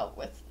to go out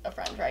with a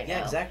friend right now.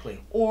 Yeah, exactly.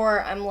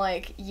 Or I'm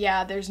like,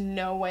 yeah, there's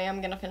no way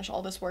I'm going to finish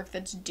all this work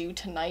that's due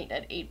tonight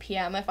at 8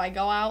 p.m. if I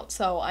go out,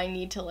 so I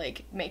need to,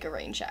 like, make a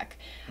rain check.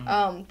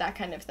 That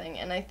kind of thing.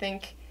 And I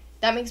think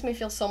that makes me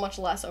feel so much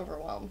less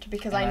overwhelmed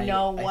because I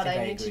know what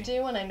I need to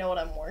do and I know what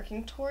I'm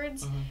working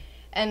towards.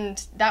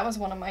 And that was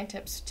one of my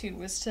tips, too,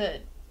 was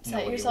to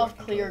set yourself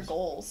clear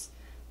goals.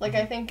 Like,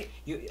 I think,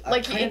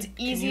 it's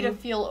easy to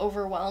feel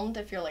overwhelmed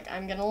if you're like,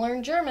 I'm going to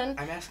learn German.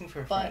 I'm asking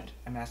for a friend.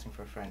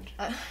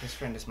 This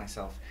friend is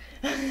myself.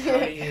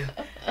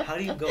 How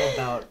do you go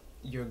about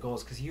your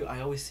goals? Because I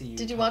always see you.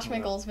 Did you watch my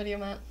goals video,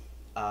 Matt?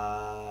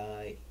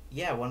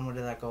 Yeah, when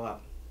did that go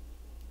up?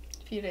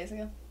 A few days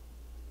ago.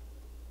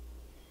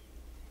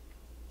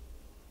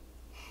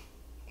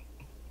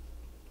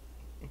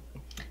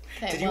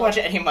 Okay, Did you watch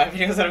any of my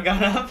videos that have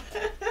gone up?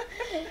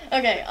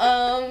 Okay,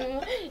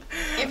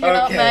 if you're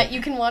not Matt, you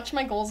can watch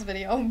my goals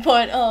video,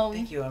 but,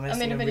 Thank you. I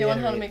made a video on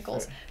how to make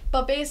goals.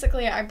 But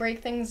basically, I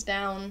break things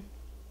down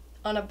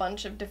on a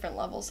bunch of different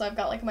levels. So I've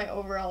got, like, my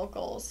overall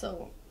goals,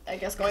 so I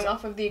guess going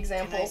off of the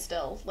example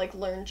still, like,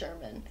 learn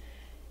German.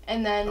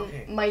 And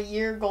then my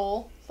year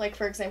goal, like,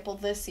 for example,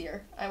 this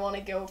year, I want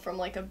to go from,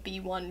 like, a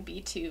B1,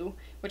 B2,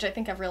 which I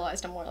think I've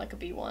realized I'm more like a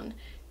B1,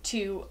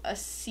 to a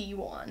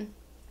C1,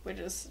 which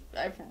is,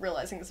 I'm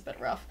realizing is a bit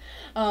rough.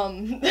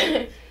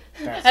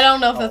 I don't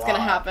know if that's going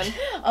to happen.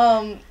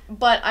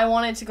 But I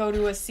wanted to go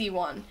to a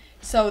C1.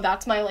 So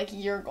that's my, like,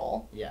 year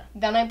goal. Yeah.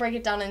 Then I break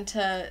it down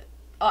into...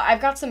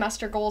 I've got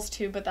semester goals,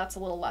 too, but that's a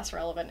little less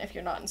relevant if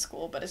you're not in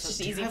school. But it's just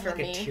easy for me.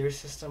 Do you have, like, a tier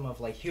system of,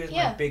 like, here's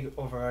my big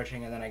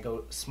overarching, and then I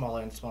go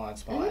smaller and smaller and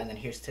smaller, and then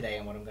here's today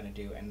and what I'm going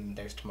to do, and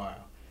there's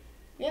tomorrow?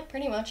 Yeah,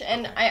 pretty much.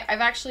 And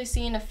I've actually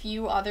seen a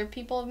few other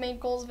people have made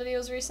goals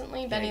videos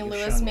recently. Benny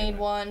Lewis made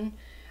one.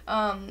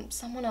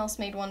 Someone else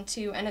made one,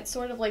 too. And it's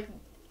sort of like...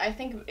 I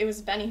think it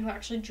was Benny who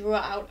actually drew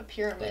out a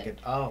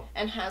pyramid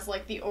and has,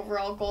 like, the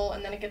overall goal,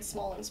 and then it gets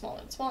smaller and smaller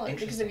and smaller.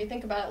 Because if you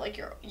think about it,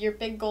 like, your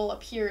big goal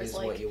up here is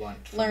like,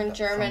 learn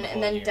German,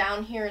 and then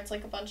down here it's,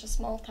 like, a bunch of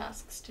small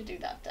tasks to do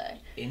that day.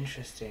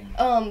 Interesting.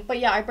 But,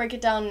 yeah, I break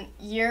it down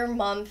year,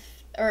 month,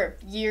 or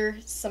year,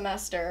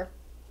 semester,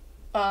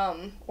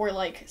 or,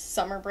 like,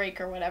 summer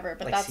break or whatever,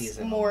 but like that's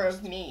more almost.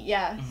 Of me.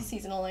 Yeah,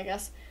 seasonal, I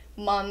guess.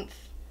 Month,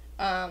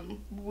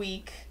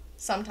 week,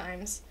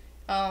 sometimes.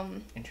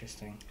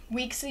 Interesting.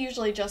 Weeks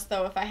usually just,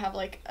 though, if I have,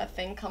 like, a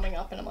thing coming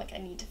up and I'm like, I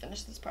need to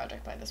finish this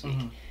project by this week.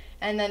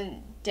 And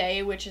then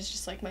day, which is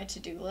just, like, my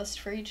to-do list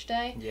for each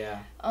day. Yeah.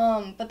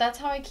 But that's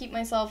how I keep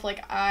myself,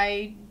 like,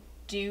 I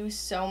do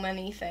so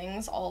many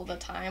things all the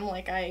time.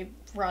 Like, I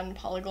run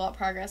Polyglot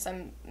Progress.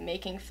 I'm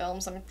making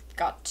films. I've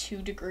got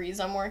 2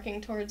 degrees I'm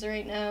working towards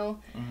right now.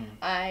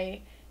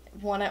 I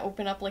want to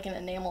open up, like, an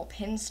enamel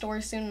pin store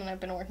soon, and I've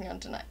been working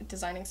on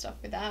designing stuff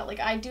for that. Like,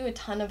 I do a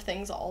ton of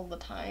things all the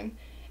time.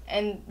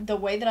 And the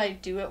way that I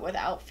do it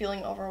without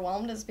feeling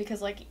overwhelmed is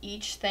because, like,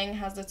 each thing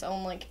has its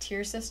own, like,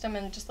 tier system,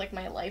 and just, like,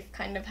 my life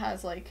kind of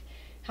has, like,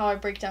 how I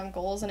break down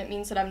goals, and it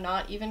means that I'm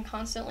not even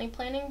constantly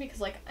planning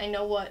because, like, I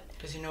know what...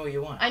 Because you know what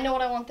you want. I know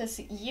what I want this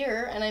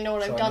year, and I know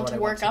what I've done to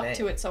work up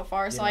to it so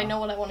far, so I know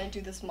what I want to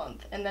do this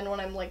month. And then when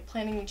I'm, like,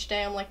 planning each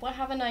day, I'm like,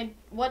 how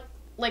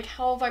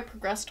have I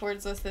progressed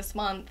towards this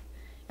month?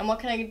 And what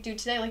can I do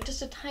today? Like,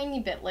 just a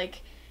tiny bit.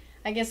 Like,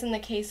 I guess in the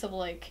case of,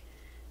 like,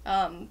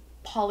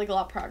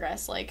 Polyglot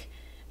Progress, like,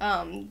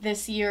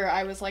 this year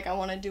I was like, I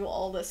want to do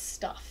all this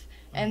stuff,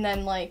 and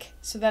then, like,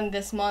 so then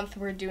this month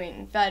we're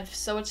doing VEDF,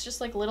 so it's just,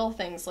 like, little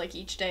things, like,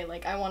 each day,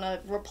 like, I want to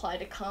reply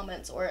to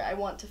comments, or I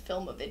want to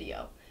film a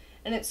video,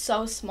 and it's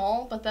so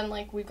small, but then,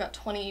 like, we've got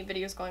 20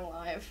 videos going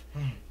live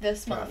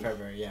this month.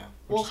 February, yeah.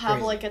 We'll have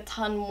crazy. Like, a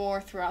ton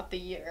more throughout the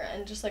year,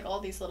 and just, like,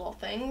 all these little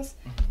things,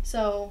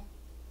 so,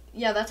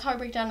 yeah, that's how I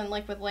break down, and,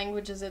 like, with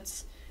languages,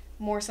 it's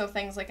more so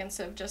things, like,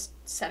 instead of just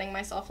setting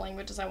myself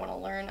languages I want to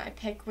learn, I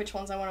pick which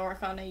ones I want to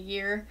work on a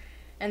year,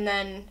 and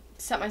then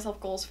set myself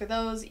goals for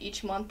those.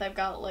 Each month I've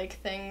got like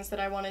things that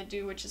I want to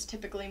do, which is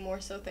typically more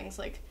so things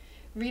like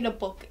read a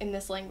book in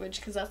this language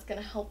because that's going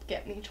to help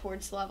get me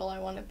towards the level I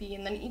want to be.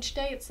 And then each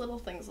day it's little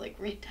things like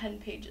read 10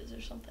 pages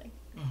or something.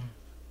 Mm-hmm.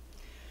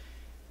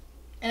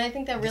 And I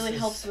think that really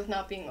helps with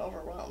not being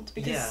overwhelmed,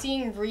 because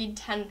seeing read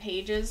 10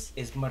 pages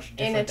is much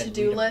in a different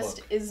to-do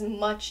list is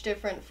much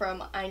different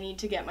from I need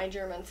to get my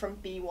German from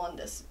B1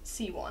 to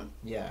C1.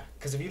 Yeah,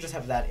 because if you just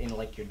have that in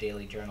like your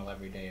daily journal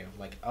every day of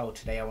like, oh,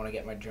 today I want to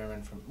get my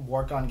German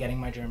work on getting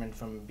my German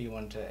from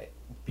B1 to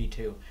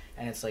B2,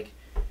 and it's like,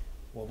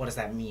 well, what does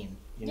that mean?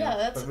 You know?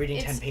 Yeah, but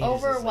reading 10 pages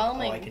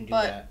overwhelming, is like, oh, I can do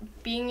but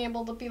that. Being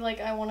able to be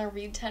like, I want to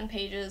read 10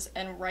 pages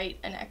and write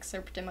an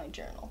excerpt in my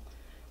journal.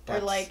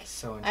 That's or like,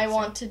 so I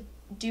want to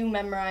do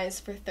memorize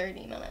for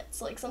 30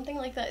 minutes. Like, something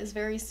like that is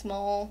very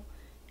small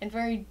and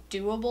very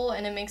doable,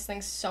 and it makes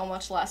things so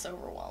much less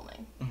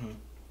overwhelming. Mm-hmm.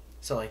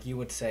 So, like, you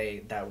would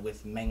say that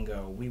with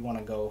Mango, we want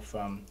to go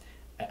from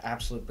an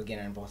absolute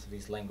beginner in both of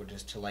these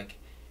languages to, like,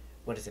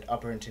 what is it,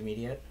 upper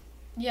intermediate?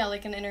 Yeah,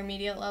 like an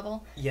intermediate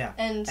level. Yeah.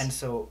 And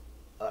so,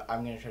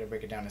 I'm going to try to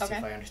break it down and see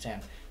if I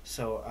understand.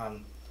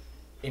 So,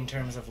 in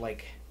terms of,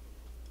 like,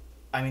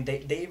 I mean,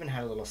 they even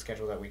had a little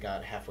schedule that we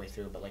got halfway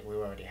through, but, like, we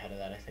were already ahead of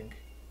that, I think.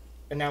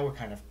 And now we're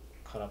kind of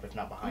caught up, if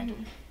not behind.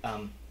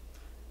 Mm-hmm.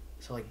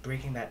 So, like,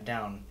 breaking that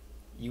down,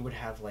 you would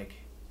have, like,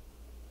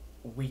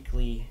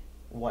 weekly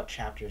what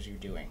chapters you're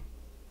doing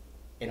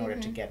in order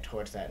to get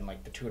towards that, and,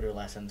 like, the tutor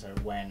lessons are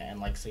when, and,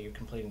 like, so you're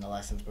completing the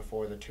lessons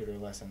before the tutor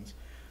lessons.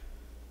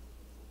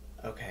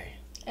 Okay.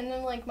 And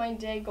then, like, my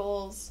day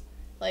goals,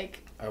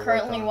 like,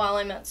 currently while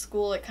I'm at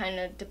school, it kind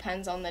of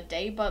depends on the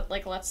day, but,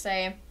 like, let's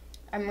say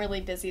I'm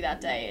really busy that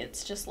day.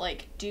 It's just,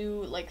 like,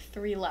 do, like,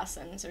 3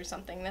 lessons or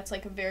something. That's,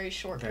 like, a very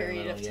short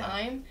period of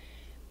time.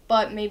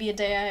 But maybe a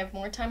day I have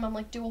more time, I'm,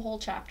 like, do a whole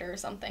chapter or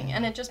something. Mm-hmm.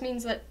 And it just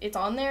means that it's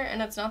on there, and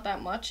it's not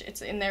that much.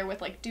 It's in there with,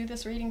 like, do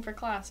this reading for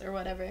class or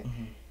whatever.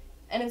 Mm-hmm.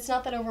 And it's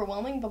not that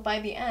overwhelming, but by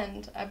the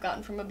end, I've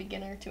gotten from a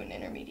beginner to an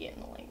intermediate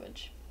in the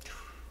language.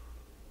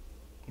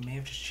 You may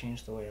have just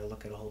changed the way I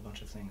look at a whole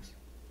bunch of things.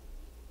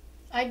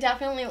 I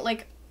definitely,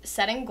 like,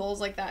 setting goals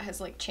like that has,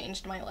 like,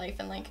 changed my life,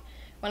 and, like,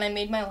 when I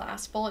made my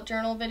last bullet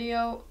journal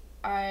video,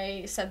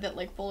 I said that,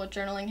 like, bullet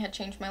journaling had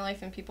changed my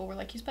life, and people were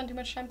like, you spend too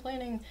much time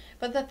planning.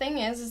 But the thing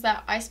is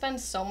that I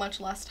spend so much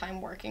less time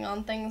working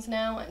on things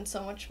now, and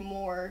so much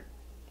more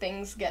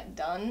things get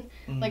done.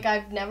 Mm-hmm. Like,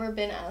 I've never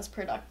been as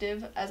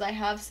productive as I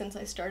have since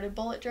I started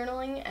bullet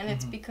journaling, and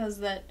it's because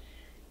that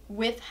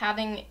with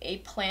having a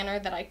planner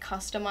that I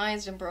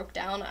customized and broke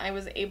down, I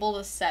was able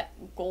to set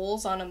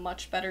goals on a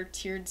much better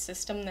tiered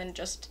system than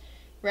just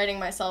writing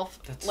myself,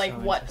 like,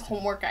 what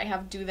homework I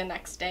have due the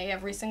next day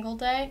every single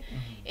day.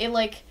 Mm-hmm. It,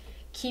 like,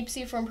 keeps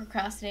you from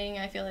procrastinating,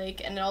 I feel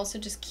like, and it also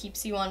just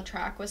keeps you on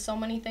track with so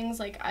many things.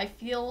 Like, I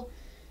feel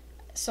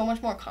so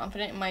much more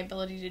confident in my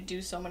ability to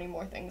do so many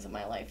more things in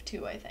my life,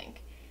 too, I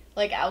think.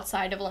 Like,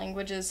 outside of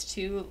languages,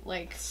 too,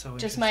 like,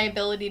 just my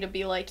ability to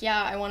be like,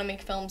 yeah, I want to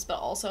make films, but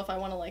also if I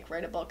want to, like,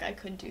 write a book, I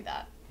could do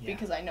that,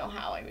 because I know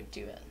how I would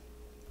do it.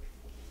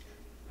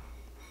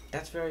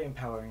 That's very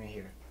empowering to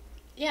hear.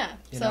 Yeah,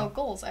 so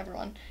goals,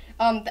 everyone.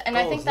 And goals,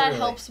 I think that literally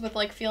helps with,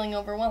 like, feeling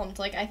overwhelmed.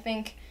 Like, I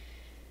think,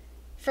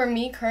 for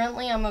me,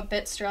 currently, I'm a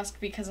bit stressed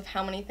because of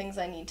how many things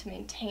I need to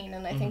maintain,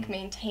 and I think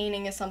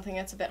maintaining is something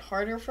that's a bit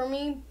harder for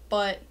me,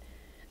 but,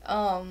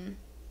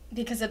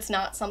 because it's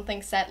not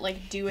something set,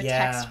 like, do a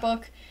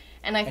textbook,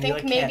 and I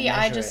think maybe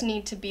I just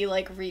need to be,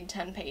 like, read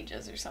 10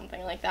 pages or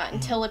something like that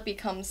until it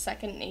becomes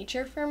second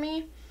nature for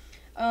me.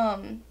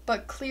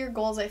 But clear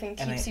goals, I think,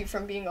 keeps you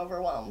from being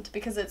overwhelmed,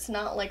 because it's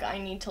not like I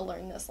need to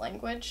learn this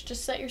language.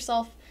 Just set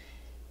yourself,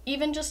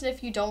 even just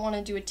if you don't want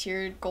to do a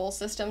tiered goal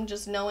system,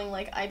 just knowing,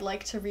 like, I'd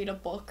like to read a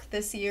book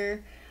this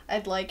year,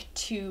 I'd like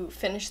to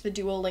finish the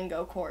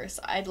Duolingo course,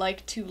 I'd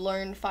like to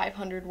learn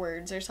 500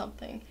 words or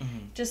something. Mm-hmm.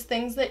 Just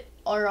things that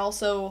are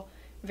also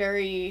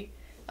very,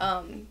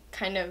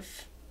 kind of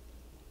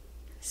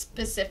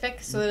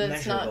specific, so that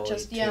it's not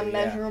just,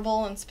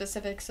 measurable and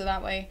specific, so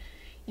that way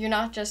you're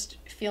not just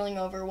feeling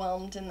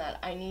overwhelmed in that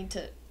I need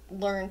to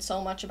learn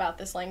so much about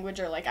this language,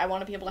 or, like, I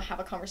want to be able to have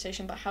a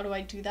conversation, but how do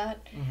I do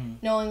that? Mm-hmm.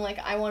 Knowing, like,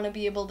 I want to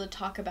be able to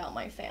talk about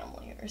my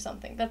family or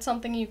something. That's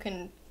something you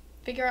can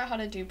figure out how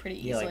to do pretty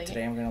easily. Yeah, like,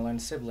 today I'm going to learn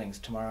siblings.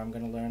 Tomorrow I'm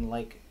going to learn,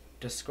 like,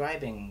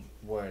 describing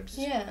words.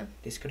 Yeah.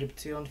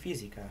 Description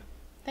fisica.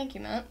 Thank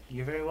you, Matt.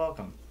 You're very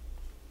welcome.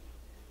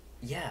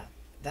 Yeah,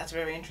 that's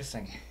very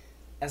interesting.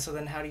 And so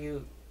then how do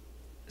you...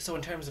 So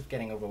in terms of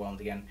getting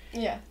overwhelmed again...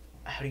 Yeah.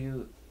 How do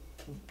you...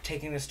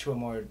 Taking this to a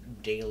more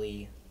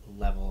daily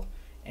level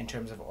in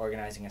terms of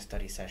organizing a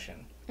study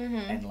session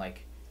and,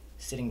 like,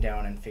 sitting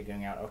down and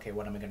figuring out, okay,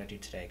 what am I going to do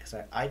today? Because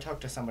I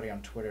talked to somebody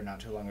on Twitter not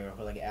too long ago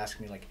who, like,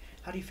 asked me, like,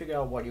 how do you figure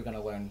out what you're going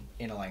to learn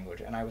in a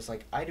language? And I was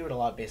like, I do it a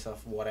lot based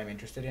off what I'm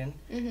interested in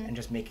and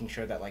just making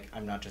sure that, like,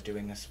 I'm not just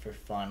doing this for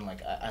fun.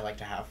 Like, I like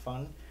to have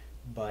fun,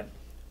 but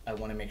I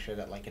want to make sure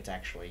that, like, it's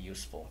actually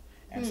useful.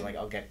 And so, like,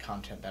 I'll get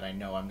content that I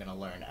know I'm going to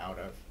learn out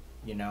of,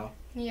 you know?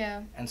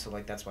 Yeah. And so,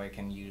 like, that's why I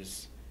can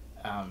use...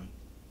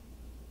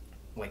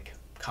 like,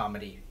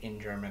 comedy in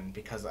German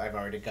because I've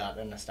already got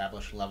an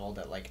established level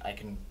that like I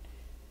can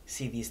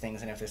see these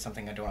things, and if there's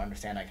something I don't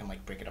understand, I can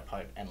like break it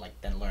apart and like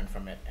then learn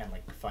from it and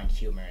like find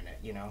humor in it,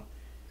 you know?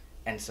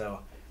 And so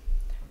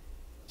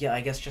yeah,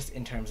 I guess just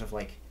in terms of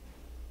like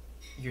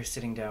you're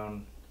sitting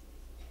down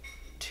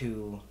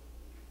to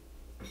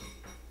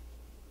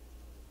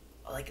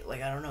like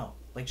I don't know,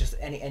 like just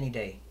any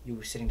day you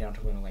were sitting down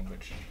to learn a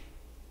language.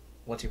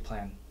 What's your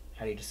plan?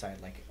 How do you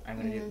decide like I'm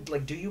gonna do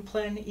like do you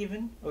plan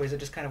even, or is it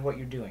just kind of what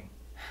you're doing?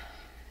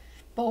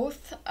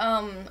 Both.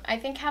 I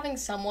think having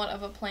somewhat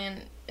of a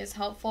plan is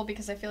helpful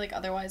because I feel like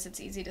otherwise it's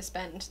easy to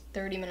spend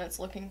 30 minutes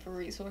looking for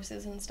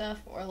resources and stuff,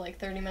 or like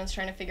 30 minutes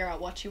trying to figure out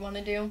what you want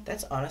to do.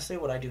 That's honestly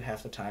what I do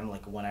half the time.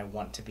 Like when I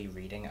want to be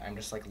reading, I'm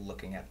just like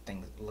looking at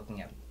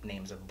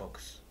names of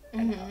books,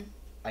 and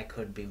I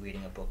could be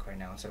reading a book right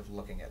now instead of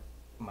looking at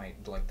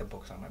the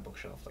books on my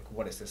bookshelf. Like,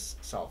 what is this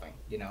solving,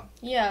 you know?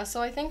 Yeah,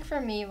 so I think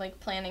for me, like,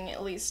 planning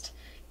at least,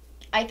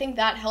 I think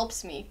that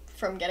helps me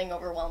from getting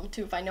overwhelmed,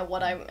 too, if I know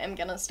what I am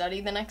going to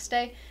study the next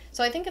day.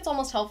 So I think it's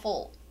almost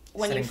helpful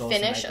when Setting you goals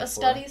finish the night a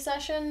before. study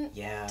session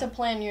Yeah. to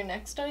plan your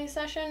next study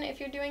session if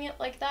you're doing it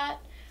like that.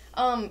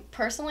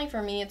 Personally,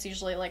 for me, it's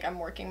usually, like, I'm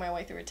working my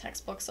way through a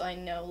textbook, so I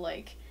know,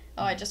 like,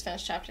 oh, I just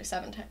finished chapter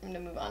 7, time to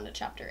move on to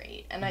chapter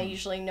 8. And I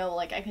usually know,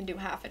 like, I can do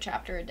half a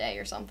chapter a day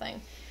or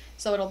something.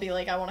 So it'll be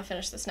like, I want to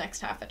finish this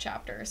next half a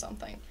chapter or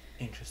something.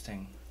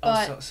 Interesting.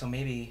 But so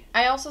maybe...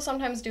 I also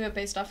sometimes do it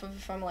based off of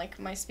if I'm, like,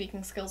 my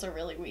speaking skills are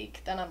really weak.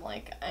 Then I'm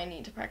like, I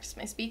need to practice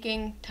my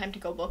speaking. Time to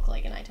go book,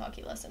 like, an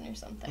italki lesson or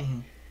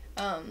something.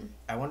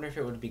 I wonder if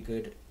it would be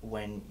good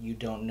when you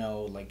don't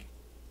know, like,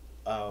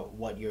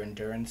 what your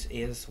endurance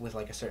is with,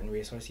 like, a certain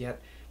resource yet,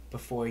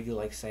 before you,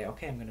 like, say,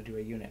 okay, I'm going to do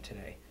a unit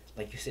today.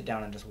 Like, you sit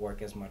down and just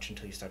work as much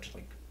until you start to,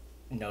 like,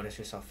 notice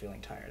yourself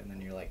feeling tired. And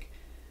then you're like,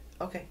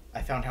 okay,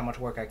 I found how much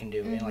work I can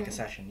do in, like, a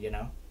session, you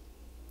know?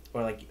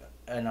 Or, like,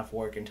 enough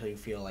work until you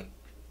feel like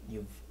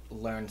you've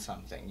learned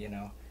something, you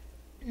know?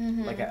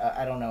 Like,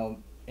 I don't know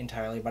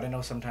entirely, but I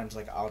know sometimes,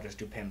 like, I'll just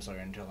do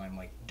Pimsleur until I'm,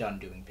 like, done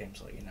doing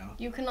Pimsleur, you know?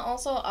 You can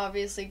also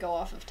obviously go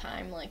off of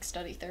time, like,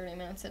 study 30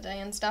 minutes a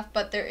day and stuff,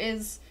 but there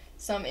is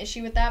some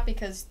issue with that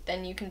because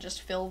then you can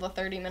just fill the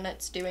 30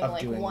 minutes doing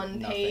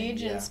one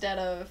page instead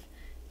of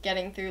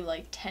getting through,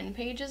 like, 10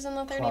 pages in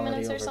the 30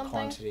 minutes or something.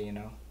 Quantity, you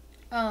know?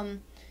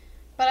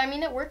 But, I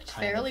mean, it worked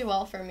fairly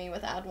well for me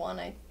with Ad 1.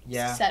 I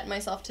set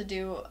myself to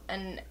do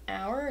an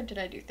hour, or did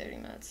I do 30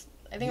 minutes?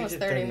 I think it was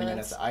 30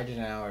 minutes. I did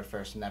an hour at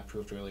first, and that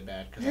proved really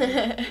bad, because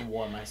I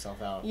wore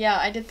myself out. Yeah,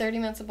 I did 30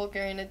 minutes of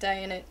Bulgarian a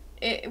day, and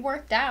it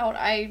worked out.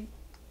 I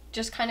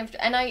just kind of...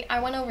 And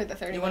I went over the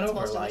 30 minutes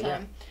most of the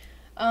time.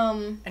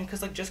 And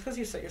because, like, just because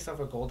you set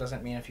yourself a goal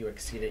doesn't mean if you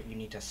exceed it, you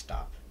need to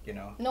stop, you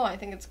know? No, I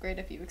think it's great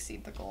if you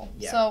exceed the goal.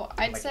 Yeah. So,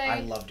 I'd say...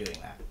 I love doing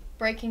that.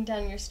 Breaking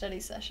down your study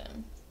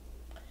session.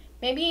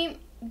 Maybe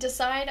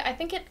decide, I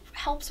think it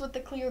helps with the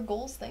clear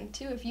goals thing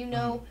too. If you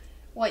know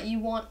what you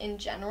want in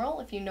general,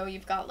 if you know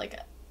you've got like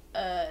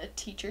a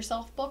teach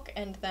yourself book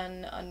and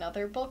then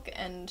another book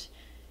and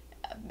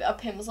a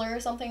Pimsleur or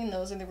something, and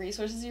those are the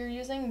resources you're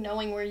using,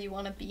 knowing where you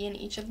want to be in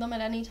each of them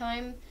at any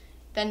time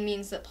then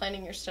means that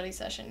planning your study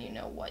session, you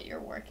know what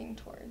you're working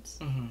towards.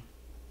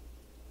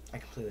 I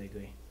completely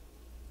agree.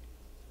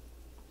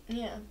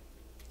 Yeah.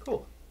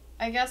 Cool.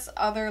 I guess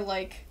other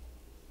like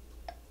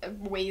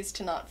ways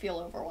to not feel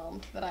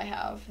overwhelmed that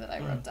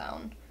I wrote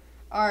down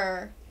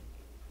are,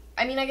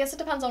 I mean, I guess it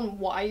depends on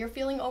why you're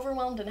feeling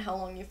overwhelmed and how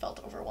long you felt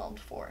overwhelmed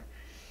for.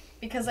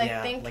 Because I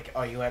think like,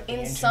 are you at the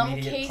in some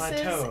intermediate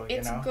cases plateau,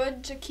 it's know?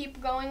 good to keep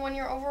going when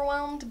you're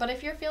overwhelmed, but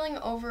if you're feeling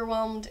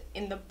overwhelmed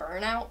in the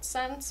burnout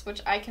sense,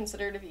 which I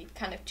consider to be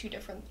kind of two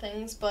different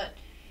things, but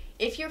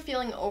if you're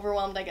feeling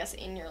overwhelmed, I guess,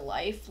 in your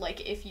life,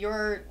 like if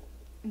your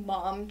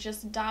mom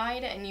just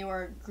died and you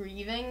are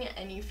grieving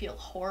and you feel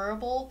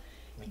horrible,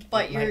 Like,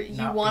 but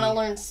you want to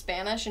learn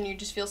Spanish and you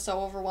just feel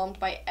so overwhelmed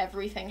by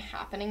everything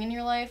happening in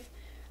your life,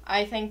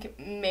 I think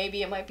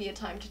maybe it might be a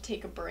time to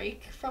take a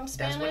break from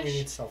Spanish. That's when you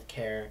need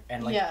self-care.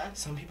 And, like,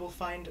 some people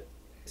find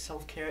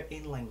self-care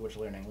in language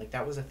learning. Like,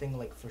 that was a thing,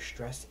 like, for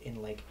stress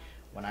in, like,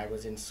 when I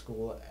was in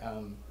school,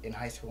 in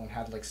high school and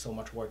had, like, so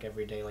much work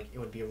every day. Like, it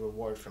would be a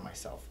reward for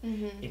myself.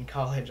 In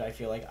college, I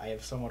feel like I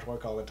have so much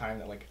work all the time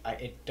that, like,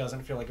 it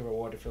doesn't feel like a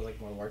reward. It feels like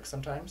more work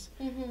sometimes.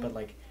 But,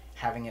 like,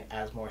 having it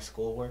as more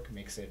schoolwork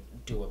makes it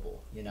doable,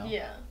 you know?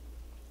 Yeah.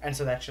 And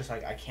so that's just,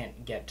 like, I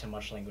can't get to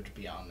much language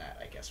beyond that,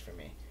 I guess, for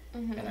me.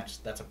 And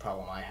that's a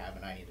problem I have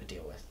and I need to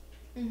deal with,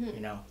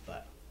 you know?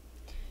 But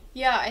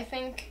yeah, I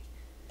think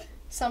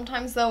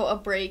sometimes, though, a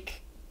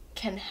break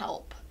can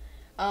help.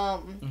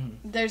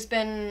 There's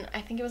been,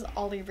 I think it was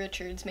Ollie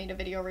Richards made a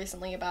video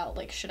recently about,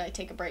 like, should I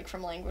take a break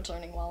from language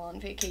learning while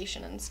on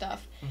vacation and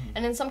stuff?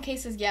 And in some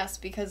cases, yes,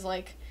 because,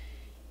 like,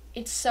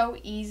 it's so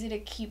easy to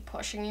keep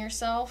pushing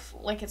yourself.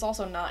 Like, it's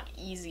also not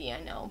easy,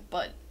 I know,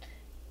 but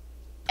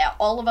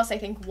all of us, I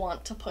think,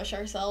 want to push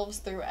ourselves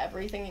through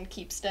everything and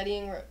keep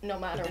studying no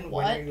matter but then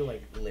what. when are you,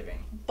 like,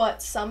 living?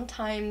 But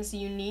sometimes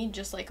you need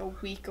just, like, a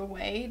week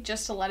away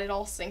just to let it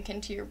all sink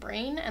into your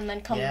brain and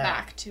then come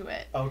back to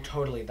it. Oh,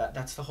 totally.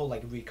 That's the whole,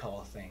 like,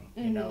 recall thing,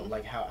 you know?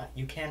 Like, how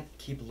you can't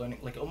keep learning.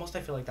 Like, almost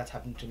I feel like that's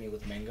happened to me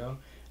with Mango,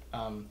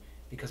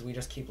 because we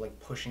just keep, like,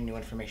 pushing new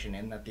information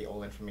in that the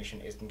old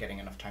information isn't getting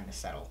enough time to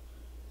settle.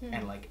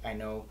 And, like, I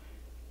know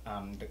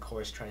the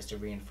course tries to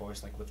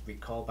reinforce, like, with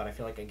recall, but I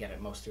feel like I get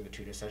it most through the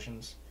tutor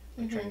sessions,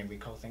 like, trying to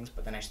recall things,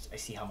 but then I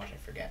see how much I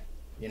forget,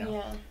 you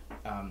know?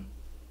 Yeah.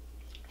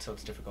 So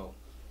it's difficult.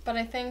 But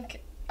I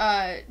think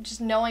just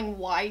knowing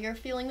why you're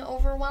feeling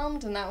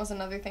overwhelmed, and that was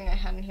another thing I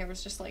had in here,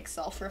 was just, like,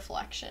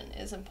 self-reflection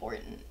is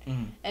important.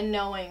 And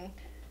knowing,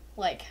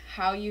 like,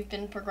 how you've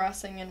been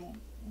progressing and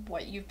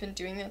what you've been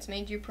doing that's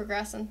made you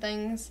progress in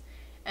things.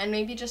 And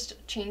maybe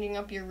just changing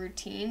up your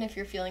routine if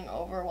you're feeling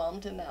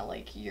overwhelmed and that,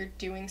 like, you're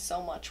doing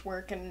so much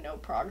work and no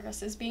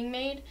progress is being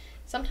made.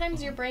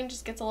 Sometimes your brain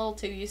just gets a little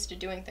too used to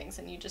doing things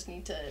and you just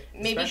need to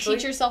maybe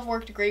teach yourself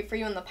worked great for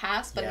you in the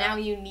past, but now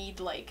you need,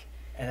 like,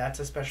 and that's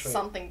especially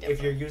something different.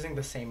 If you're using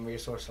the same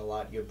resource a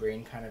lot, your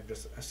brain kind of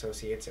just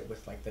associates it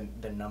with, like,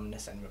 the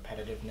numbness and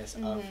repetitiveness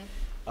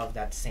of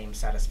that same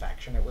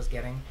satisfaction it was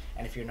getting.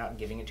 And if you're not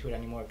giving it to it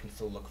anymore, it can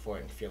still look for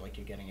it and feel like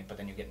you're getting it, but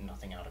then you get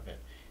nothing out of it.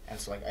 And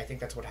so, like, I think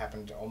that's what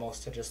happened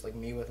almost to just, like,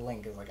 me with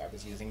Link, is, like, I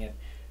was using it.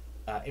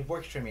 It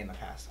worked for me in the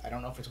past. I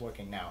don't know if it's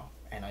working now,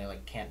 and I,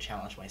 like, can't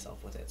challenge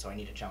myself with it, so I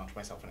need to challenge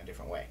myself in a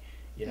different way,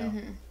 you know?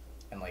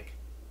 And, like,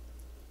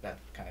 that's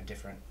kind of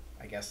different,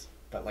 I guess.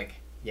 But, like,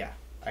 yeah,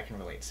 I can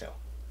relate still,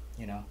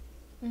 you know?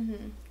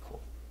 Cool.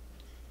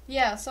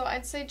 Yeah, so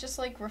I'd say just,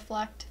 like,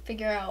 reflect,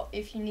 figure out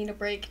if you need a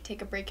break,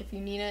 take a break if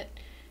you need it.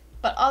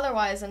 But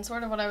otherwise, and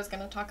sort of what I was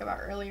going to talk about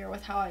earlier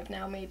with how I've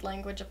now made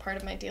language a part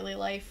of my daily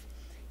life,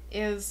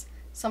 is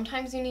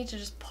sometimes you need to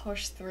just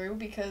push through,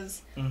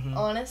 because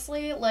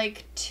honestly,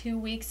 like, 2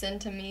 weeks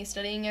into me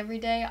studying every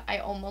day, I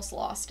almost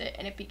lost it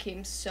and it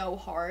became so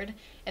hard.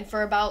 And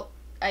for about,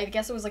 I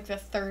guess it was like the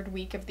 3rd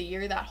week of the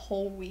year, that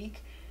whole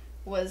week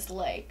was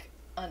like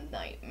a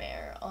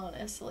nightmare,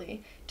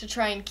 honestly, to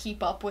try and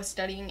keep up with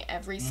studying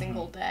every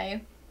single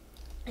day.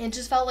 It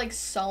just felt like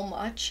so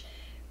much.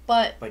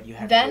 But you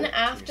had then to do it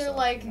after yourself,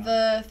 like you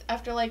know?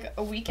 after like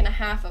a week and a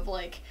half of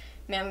like,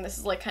 man, this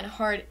is like kind of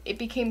hard, it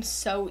became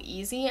so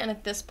easy, and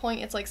at this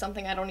point it's like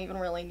something I don't even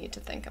really need to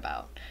think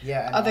about.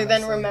 Yeah. And other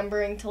than honestly,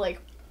 remembering to like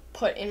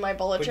put in my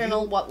bullet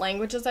journal what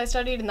languages I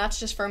studied, and that's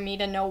just for me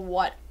to know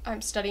what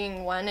I'm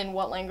studying when and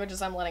what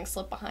languages I'm letting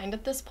slip behind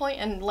at this point,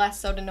 and less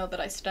so to know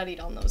that I studied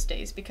on those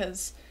days,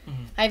 because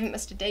I haven't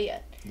missed a day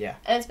yet. Yeah.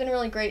 And it's been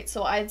really great.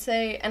 So I'd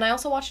say, and I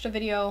also watched a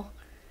video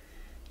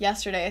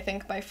yesterday, I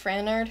think, by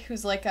Franerd,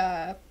 who's like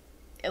a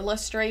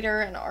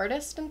illustrator and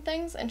artist and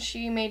things, and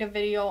she made a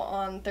video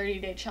on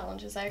 30-day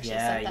challenges. I actually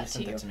sent that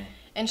to you. To me.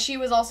 And she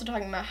was also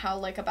talking about how,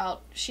 like,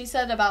 she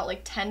said about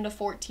like 10 to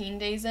 14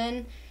 days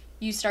in,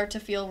 you start to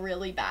feel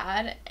really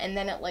bad, and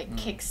then it like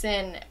kicks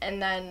in,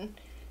 and then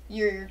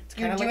you're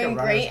doing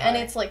great, and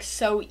it's like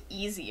so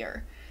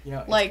easier. You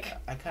know, like,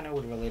 I kind of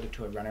would relate it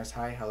to a runner's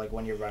high, how like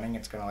when you're running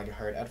it's gonna like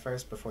hurt at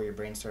first before your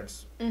brain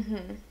starts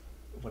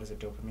what is it,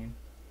 dopamine?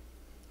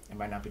 It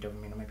might not be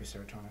dopamine, it might be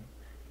serotonin.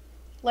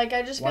 Like,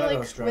 I just feel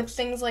like with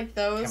things like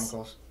those,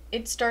 chemicals.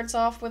 It starts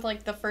off with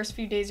like the first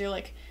few days you're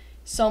like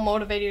so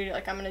motivated, you're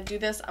like, I'm gonna do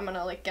this, I'm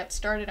gonna like get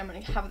started, I'm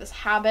gonna have this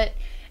habit,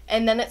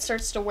 and then it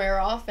starts to wear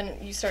off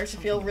and you start to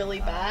feel really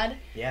bad.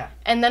 Yeah.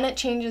 And then it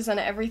changes and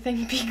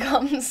everything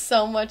becomes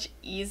so much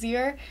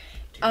easier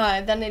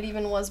than it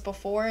even was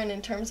before. And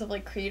in terms of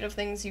like creative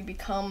things, you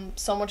become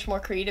so much more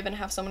creative and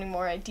have so many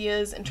more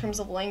ideas. In terms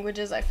of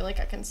languages, I feel like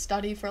I can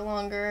study for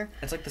longer.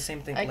 It's like the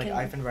same thing.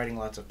 I've been writing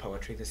lots of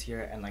poetry this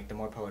year, and like the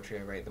more poetry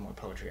I write, the more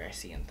poetry I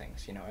see in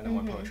things, you know, and the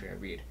more poetry I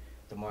read,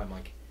 the more I'm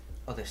like,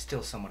 oh, there's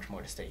still so much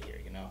more to stay here,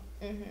 you know.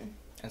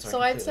 And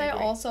so I'd say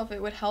also, if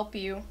it would help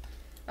you,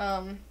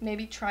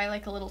 maybe try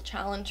like a little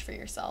challenge for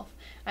yourself.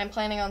 I'm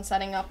planning on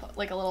setting up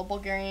like a little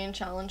Bulgarian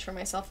challenge for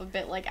myself, a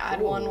bit like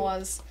Ad1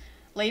 was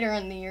later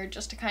in the year,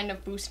 just to kind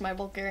of boost my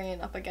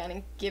Bulgarian up again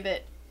and give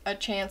it a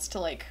chance to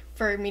like,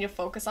 for me to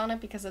focus on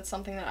it, because it's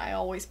something that I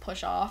always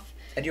push off.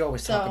 And you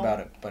always talk about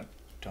it, but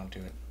don't do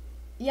it.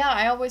 Yeah,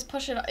 I always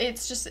push it.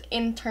 It's just,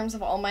 in terms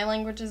of all my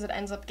languages, it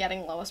ends up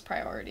getting lowest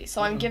priority.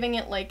 So I'm giving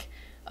it like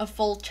a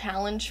full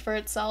challenge for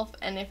itself,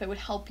 and if it would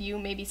help you,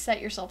 maybe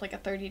set yourself like a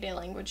 30-day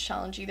language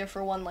challenge, either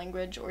for one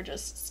language or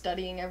just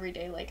studying every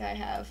day like I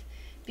have,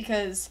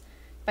 because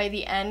by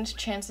the end,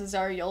 chances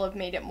are you'll have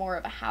made it more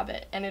of a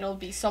habit, and it'll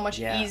be so much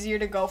easier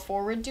to go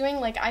forward doing.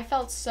 Like, I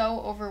felt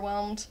so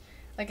overwhelmed,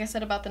 like I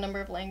said, about the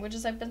number of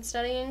languages I've been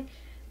studying,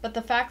 but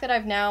the fact that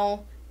I've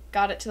now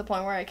got it to the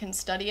point where I can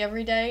study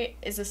every day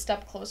is a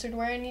step closer to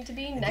where I need to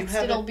be. Next,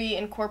 it'll be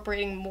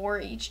incorporating more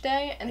each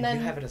day, and then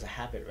you have it as a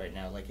habit right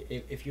now. Like,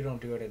 if you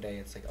don't do it a day,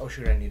 it's like, oh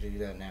shoot, I need to do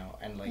that now,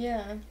 and like,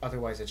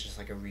 otherwise it's just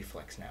like a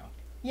reflex now.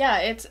 Yeah,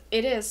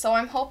 it is. So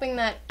I'm hoping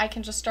that I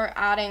can just start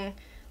adding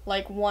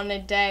like one a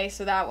day,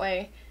 so that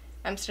way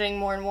I'm studying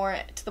more and more,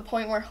 to the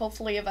point where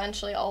hopefully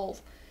eventually I'll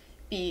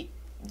be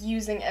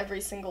using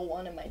every single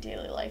one in my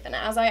daily life. And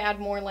as I add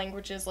more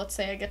languages, let's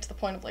say I get to the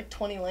point of like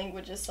 20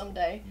 languages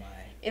someday,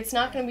 it's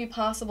not going to be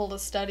possible to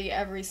study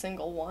every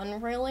single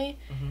one, really,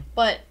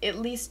 but at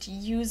least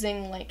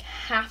using like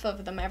half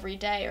of them every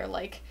day, or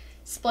like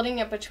splitting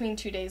it between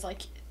 2 days,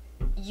 like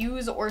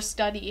use or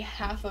study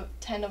half of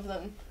 10 of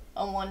them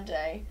on one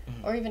day,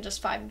 or even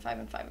just 5 and 5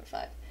 and 5 and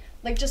 5.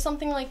 Like, just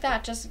something like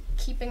that, just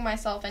keeping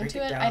myself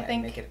into it, I think.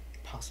 And make it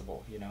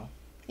possible, you know?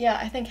 Yeah,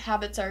 I think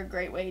habits are a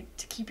great way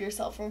to keep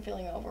yourself from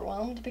feeling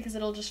overwhelmed, because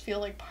it'll just feel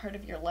like part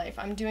of your life.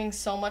 I'm doing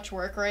so much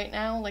work right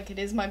now, like it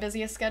is my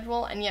busiest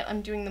schedule, and yet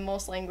I'm doing the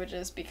most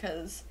languages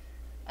because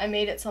I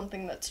made it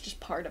something that's just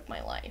part of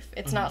my life.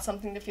 It's not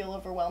something to feel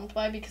overwhelmed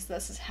by, because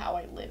this is how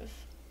I live.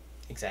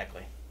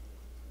 Exactly.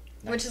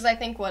 Nice. Which is, I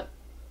think, what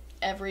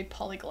every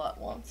polyglot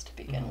wants to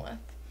begin with.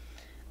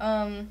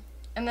 And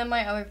then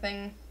my other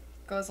thing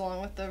goes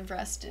along with the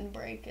rest and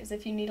break is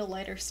if you need a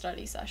lighter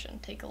study session,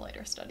 take a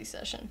lighter study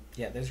session.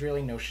 Yeah, there's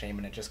really no shame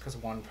in it. Just because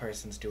one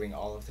person's doing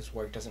all of this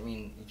work doesn't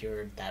mean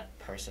you're that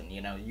person,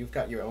 you know? You've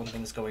got your own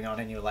things going on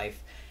in your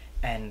life,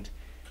 and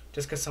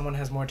just because someone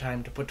has more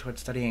time to put towards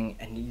studying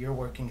and you're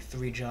working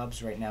 3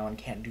 jobs right now and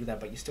can't do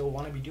that, but you still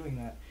want to be doing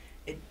that,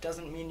 it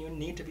doesn't mean you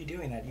need to be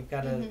doing that. You've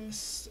got to,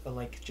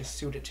 just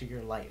suit it to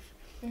your life.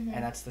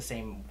 And that's the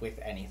same with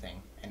anything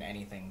and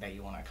anything that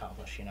you want to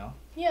accomplish, you know?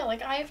 Yeah,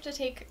 like, I have to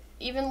take,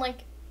 even,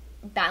 like,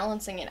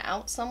 balancing it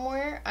out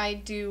somewhere, I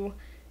do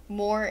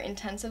more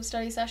intensive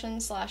study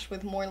sessions /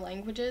 with more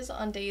languages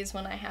on days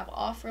when I have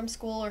off from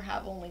school or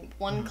have only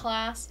one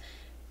class,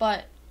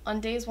 but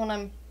on days when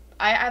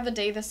I have a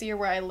day this year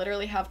where I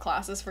literally have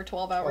classes for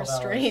 12 hours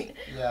straight.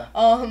 Yeah.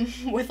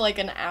 With, like,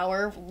 an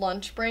hour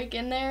lunch break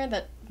in there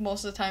that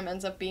most of the time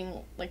ends up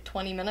being, like,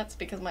 20 minutes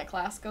because my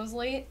class goes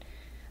late.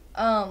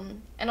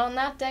 And on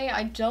that day,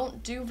 I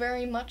don't do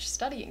very much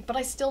studying, but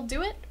I still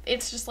do it.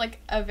 It's just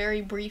like a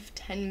very brief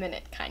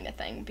 10-minute kind of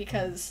thing,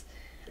 because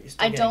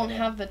I don't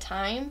have the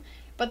time.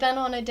 But then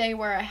on a day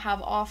where I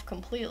have off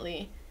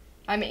completely,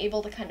 I'm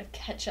able to kind of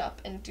catch up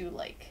and do,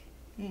 like,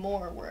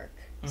 more work.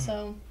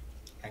 So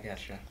I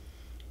gotcha.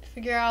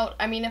 Figure out,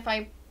 I mean, if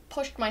I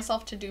pushed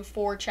myself to do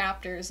 4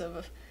 chapters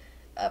of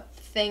a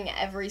thing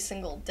every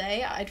single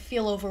day, I'd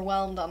feel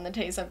overwhelmed on the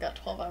days I've got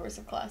 12 hours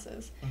of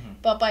classes.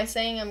 But by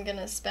saying I'm going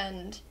to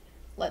spend,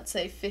 let's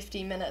say,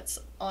 50 minutes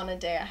on a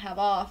day I have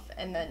off,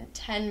 and then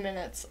 10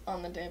 minutes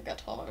on the day I've got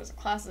 12 hours of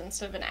classes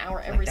instead of an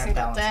hour every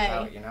single day,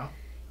 out, you know?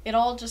 It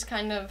all just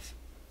kind of,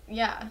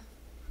 yeah.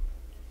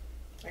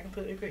 I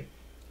completely agree.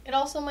 It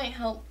also might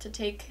help to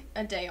take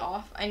a day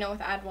off. I know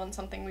with Ad 1,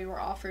 something we were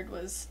offered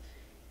was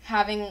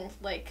having,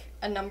 like,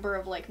 a number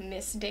of, like,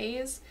 missed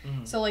days.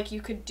 So, like, you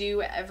could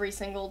do every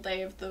single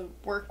day of the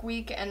work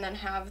week and then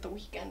have the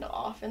weekend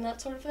off and that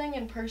sort of thing.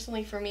 And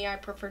personally, for me, I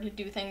prefer to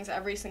do things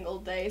every single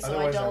day so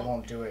Otherwise, I don't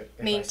won't do it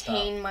if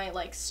maintain my,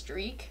 like,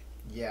 streak.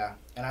 Yeah,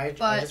 and I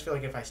just feel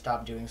like if I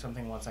stop doing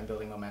something once I'm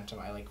building momentum,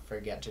 I, like,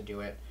 forget to do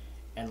it.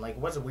 And, like,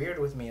 what's weird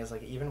with me is,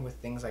 like, even with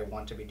things I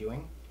want to be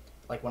doing,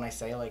 like, when I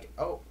say, like,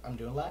 oh, I'm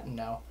doing Latin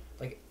now,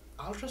 like,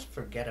 I'll just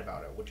forget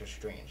about it, which is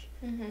strange.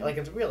 Like,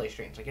 it's really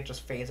strange. Like, it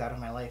just fades out of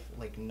my life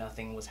like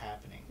nothing was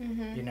happening,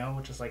 you know?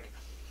 Which is, like,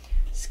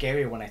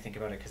 scary when I think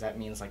about it, because that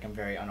means, like, I'm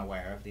very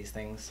unaware of these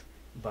things.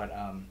 But,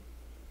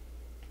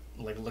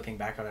 like, looking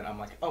back on it, I'm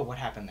like, oh, what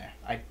happened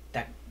there?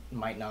 That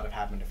might not have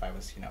happened if I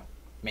was, you know,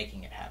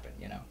 making it happen,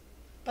 you know?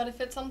 But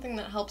if it's something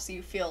that helps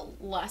you feel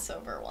less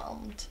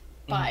overwhelmed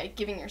by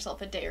giving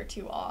yourself a day or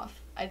 2 off,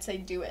 I'd say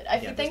do it. I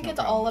think it's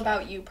all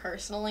about you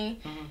personally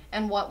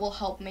and what will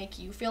help make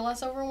you feel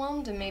less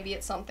overwhelmed, and maybe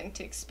it's something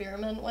to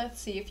experiment with,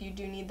 see if you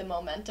do need the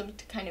momentum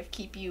to kind of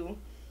keep you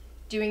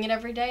doing it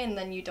every day, and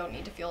then you don't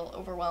need to feel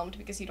overwhelmed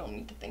because you don't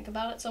need to think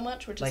about it so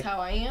much, which is how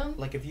I am.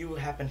 Like, if you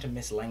happen to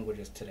miss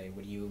languages today,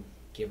 would you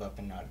give up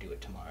and not do it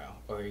tomorrow?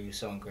 Or are you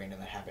so ingrained in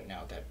the habit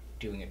now that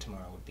doing it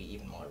tomorrow would be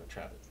even more of a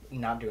travesty?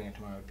 Not doing it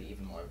tomorrow would be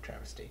even more of a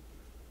travesty.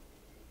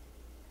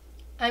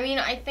 I mean,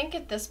 I think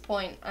at this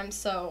point I'm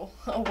so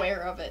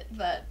aware of it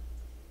that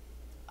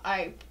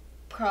I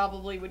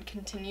probably would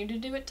continue to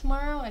do it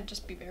tomorrow. I'd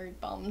just be very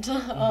bummed.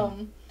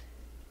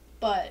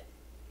 But,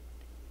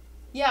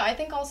 yeah, I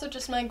think also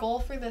just my goal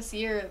for this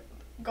year,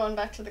 going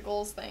back to the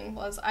goals thing,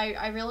 was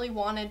I really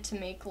wanted to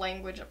make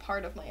language a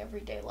part of my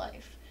everyday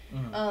life.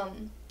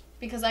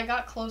 Because I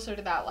got closer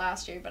to that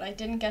last year, but I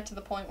didn't get to the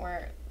point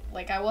where,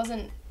 like, I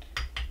wasn't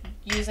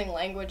using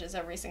languages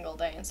every single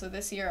day, and so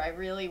this year I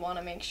really want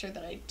to make sure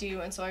that I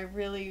do, and so I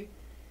really,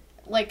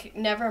 like,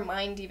 never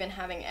mind even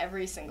having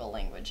every single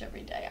language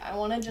every day. I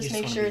want to just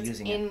make sure it's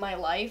in my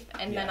life,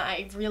 and then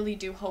I really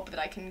do hope that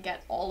I can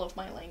get all of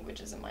my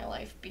languages in my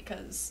life,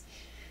 because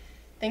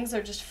things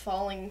are just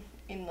falling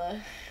in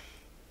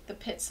the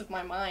pits of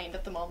my mind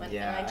at the moment,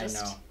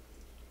 and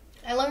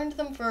I learned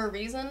them for a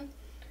reason,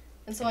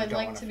 and so I'd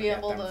like to be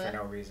able to for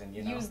no reason,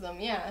 you know? use them,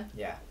 yeah.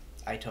 Yeah,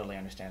 I totally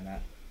understand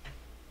that.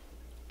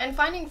 And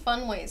finding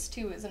fun ways,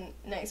 too, is a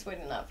nice way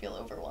to not feel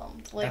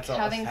overwhelmed. Like,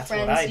 having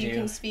friends you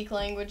can speak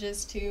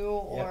languages to,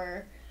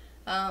 or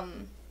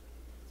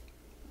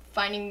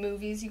finding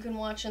movies you can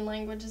watch in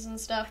languages and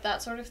stuff,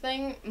 that sort of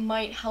thing,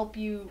 might help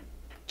you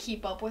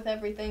keep up with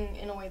everything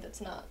in a way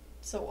that's not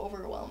so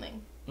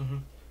overwhelming. Mm-hmm.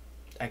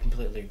 I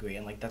completely agree,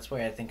 and, like, that's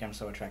why I think I'm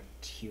so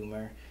attracted to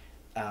humor.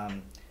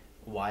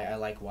 Why I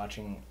like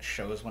watching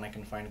shows when I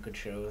can find good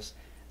shows.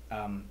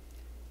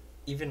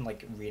 Even,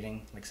 like,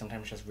 reading, like,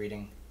 sometimes just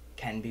reading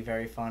can be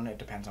very fun. It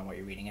depends on what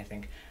you're reading, I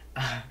think.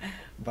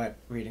 But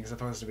reading's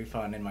supposed to be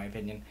fun, in my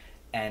opinion.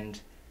 And,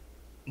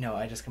 no,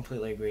 I just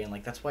completely agree, and,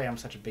 like, that's why I'm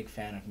such a big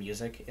fan of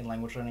music in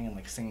language learning and,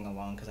 like, singing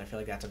along, because I feel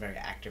like that's a very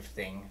active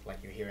thing, like,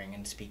 you're hearing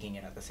and speaking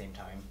it at the same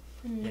time,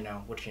 you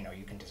know, which, you know,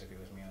 you can disagree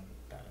with me on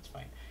that, it's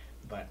fine.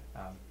 But,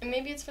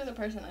 maybe it's for the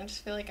person. I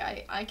just feel like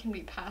I can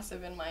be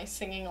passive in my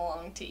singing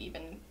along to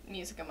even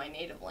music in my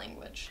native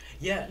language.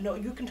 Yeah, no,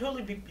 you can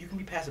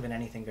be passive in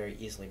anything very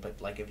easily,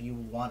 but, like, if you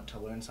want to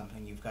learn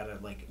something, you've got to,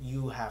 like,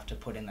 you have to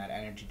put in that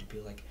energy to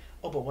be like,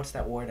 oh, but what's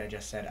that word I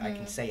just said? I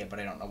can say it, but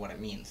I don't know what it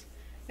means.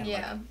 And,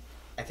 yeah. Like,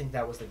 I think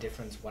that was the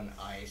difference when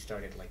I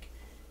started, like,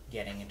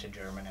 getting into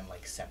German in,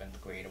 like, 7th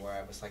grade, where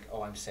I was like,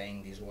 oh, I'm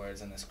saying these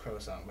words in this crow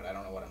song, but I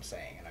don't know what I'm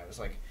saying. And I was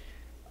like,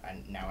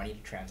 now I need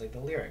to translate the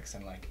lyrics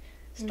and, like,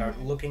 start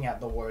looking at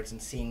the words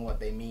and seeing what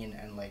they mean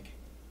and, like,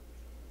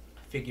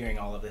 figuring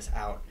all of this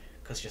out,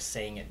 because just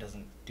saying it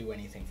doesn't do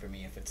anything for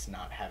me if it's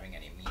not having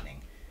any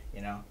meaning,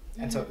 you know?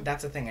 And so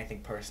that's the thing I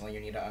think personally you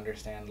need to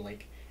understand,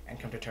 like, and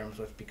come to terms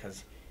with,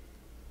 because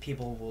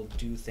people will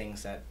do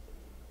things that,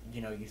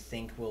 you know, you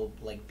think will,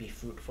 like, be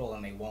fruitful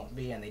and they won't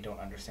be, and they don't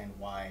understand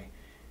why.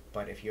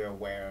 But if you're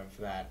aware of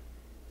that,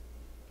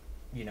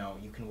 you know,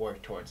 you can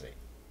work towards it,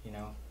 you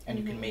know? And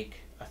you can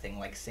make a thing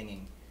like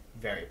singing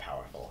very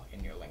powerful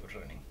in your language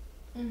learning.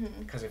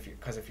 Because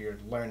if you're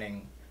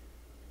learning,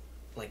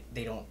 like,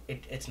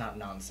 it's not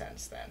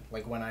nonsense then.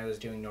 Like, when I was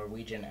doing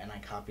Norwegian and I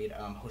copied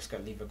Husker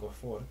livet går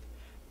fort,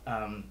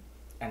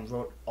 and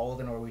wrote all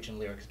the Norwegian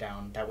lyrics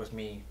down, that was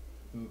me,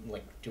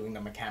 like, doing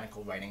the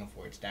mechanical writing of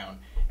words down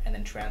and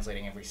then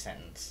translating every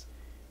sentence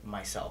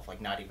myself,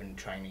 like, not even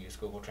trying to use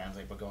Google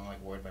Translate, but going,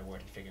 like, word by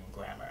word and figuring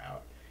grammar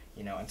out,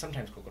 you know? And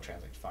sometimes Google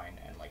Translate's fine,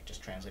 and, like,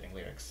 just translating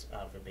lyrics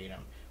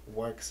verbatim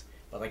works.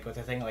 But, like, with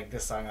a thing like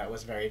this song that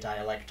was very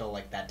dialectal,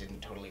 like, that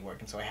didn't totally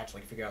work. And so I had to,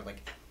 like, figure out,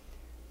 like,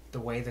 the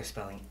way they're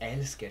spelling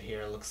älsket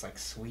here looks like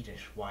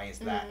Swedish. Why is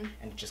that?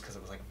 And just because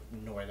it was, like,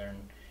 northern.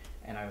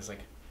 And I was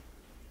like,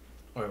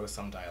 or it was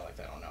some dialect,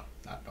 I don't know.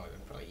 Not northern,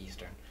 probably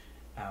eastern.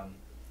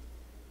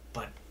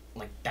 But,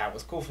 like, that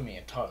was cool for me.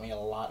 It taught me a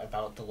lot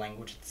about the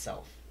language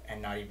itself.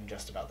 And not even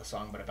just about the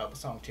song, but about the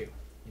song, too.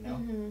 You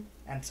know?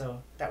 And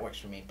so that works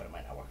for me, but it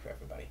might not work for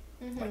everybody.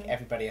 Like,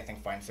 everybody, I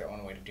think, finds their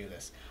own way to do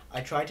this. I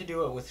tried to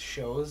do it with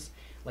shows.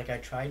 Like, I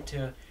tried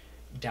to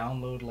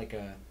download, like,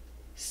 a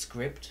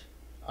script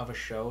of a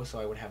show so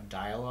I would have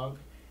dialogue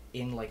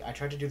in, like, I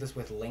tried to do this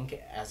with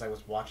Link as I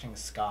was watching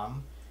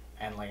Scam,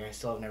 and, like, I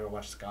still have never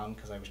watched Scam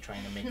because I was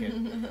trying to make it,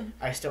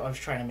 I was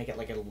trying to make it,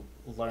 like, a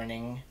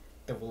learning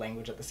the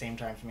language at the same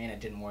time for me, and it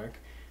didn't work.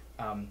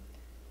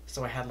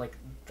 So I had, like,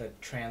 the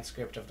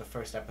transcript of the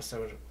first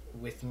episode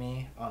with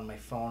me on my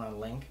phone on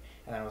Link,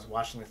 and then I was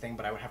watching the thing,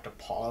 but I would have to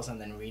pause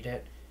and then read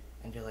it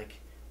and be like,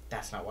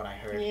 that's not what I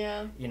heard.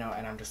 Yeah. You know,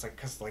 and I'm just like,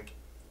 because, like,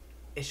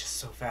 it's just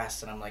so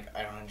fast, and I'm like,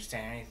 I don't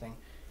understand anything,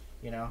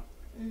 you know?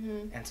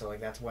 And so,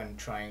 like, that's when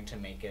trying to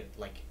make it,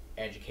 like,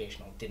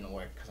 educational didn't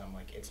work, because I'm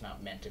like, it's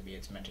not meant to be,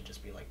 it's meant to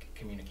just be, like,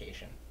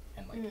 communication,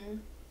 and, like,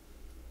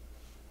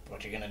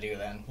 what you gonna do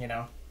then, you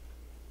know?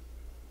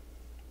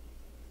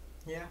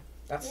 Yeah,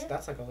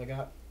 that's like all I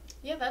got.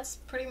 Yeah, that's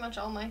pretty much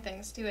all my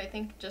things, too. I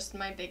think just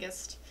my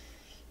biggest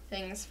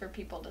things for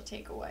people to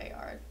take away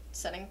are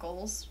setting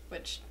goals,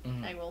 which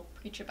I will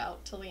preach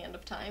about till the end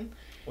of time.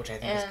 Which I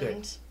think is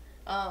good.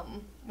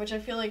 Which I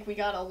feel like we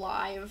got a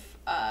live,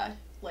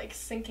 like,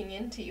 sinking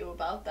into you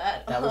about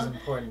that. That was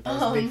important. That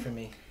was big for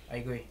me. I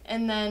agree.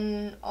 And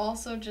then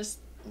also just,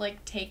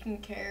 like, taking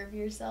care of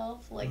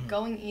yourself, like,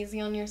 going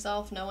easy on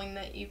yourself, knowing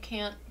that you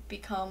can't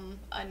become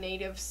a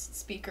native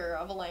speaker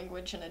of a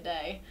language in a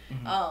day.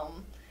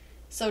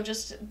 So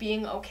just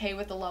being okay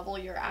with the level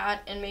you're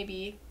at, and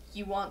maybe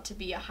you want to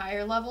be a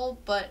higher level,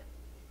 but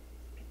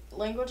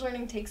language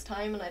learning takes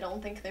time, and I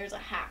don't think there's a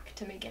hack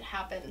to make it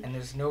happen. And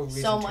there's no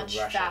reason so to much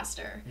rush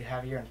faster. It. You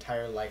have your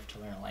entire life to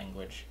learn a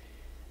language,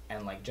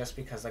 and, like, just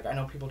because, like, I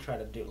know people try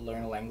to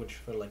learn a language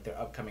for, like, their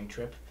upcoming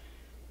trip,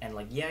 and,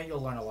 like, yeah, you'll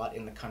learn a lot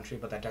in the country,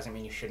 but that doesn't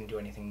mean you shouldn't do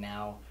anything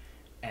now,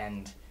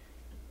 and,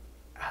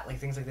 like,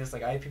 things like this,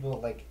 like, I have people,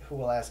 like, who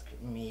will ask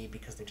me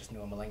because they just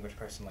know I'm a language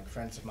person, like,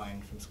 friends of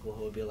mine from school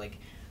who will be like,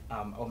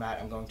 oh, Matt,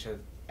 I'm going to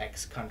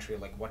X country,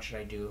 like, what should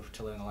I do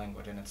to learn the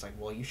language? And it's like,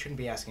 well, you shouldn't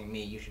be asking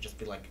me, you should just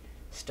be, like,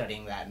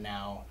 studying that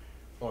now,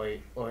 or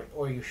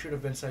you should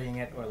have been studying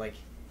it, or, like,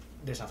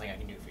 there's nothing I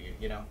can do for you,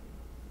 you know?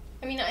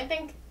 I mean, I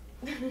think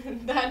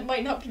that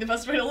might not be the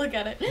best way to look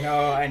at it.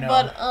 No, I know.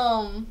 But,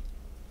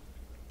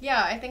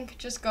 yeah, I think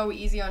just go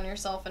easy on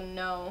yourself and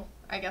know,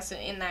 I guess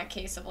in that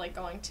case of, like,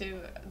 going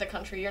to the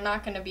country, you're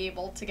not going to be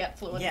able to get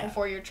fluent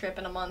before your trip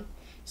in a month.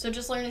 So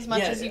just learn as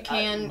much as you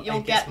can.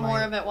 You'll get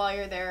more of it while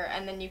you're there,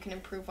 and then you can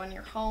improve when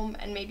you're home,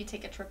 and maybe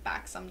take a trip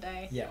back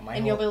someday. Yeah,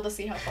 you'll be able to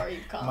see how far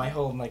you've come. My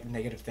whole like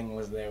negative thing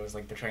was they're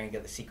trying to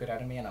get the secret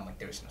out of me, and I'm like,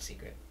 there is no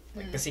secret.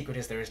 Like the secret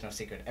is there is no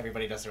secret.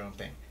 Everybody does their own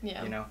thing.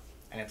 Yeah. You know,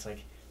 and it's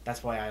like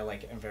that's why I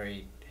like am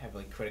very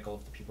heavily critical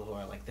of the people who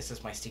are like, this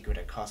is my secret.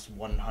 It costs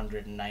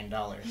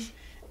 $109,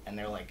 and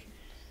they're like,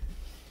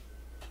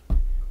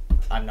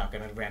 I'm not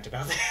gonna rant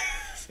about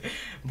this,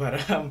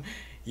 but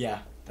yeah,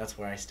 that's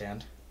where I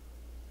stand.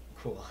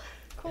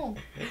 Cool.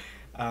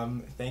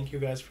 Thank you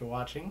guys for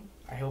watching.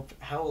 I hope,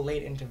 how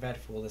late into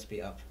VEDF will this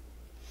be up?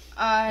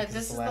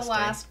 This is the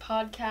last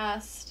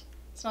podcast.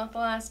 It's not the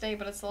last day,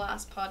 but it's the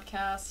last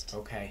podcast.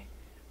 Okay.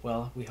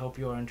 Well, we hope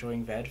you are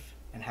enjoying VEDF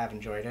and have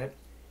enjoyed it.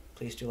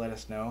 Please do let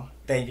us know.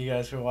 Thank you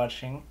guys for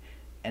watching,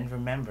 and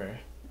remember,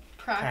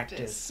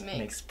 practice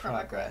makes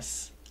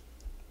progress.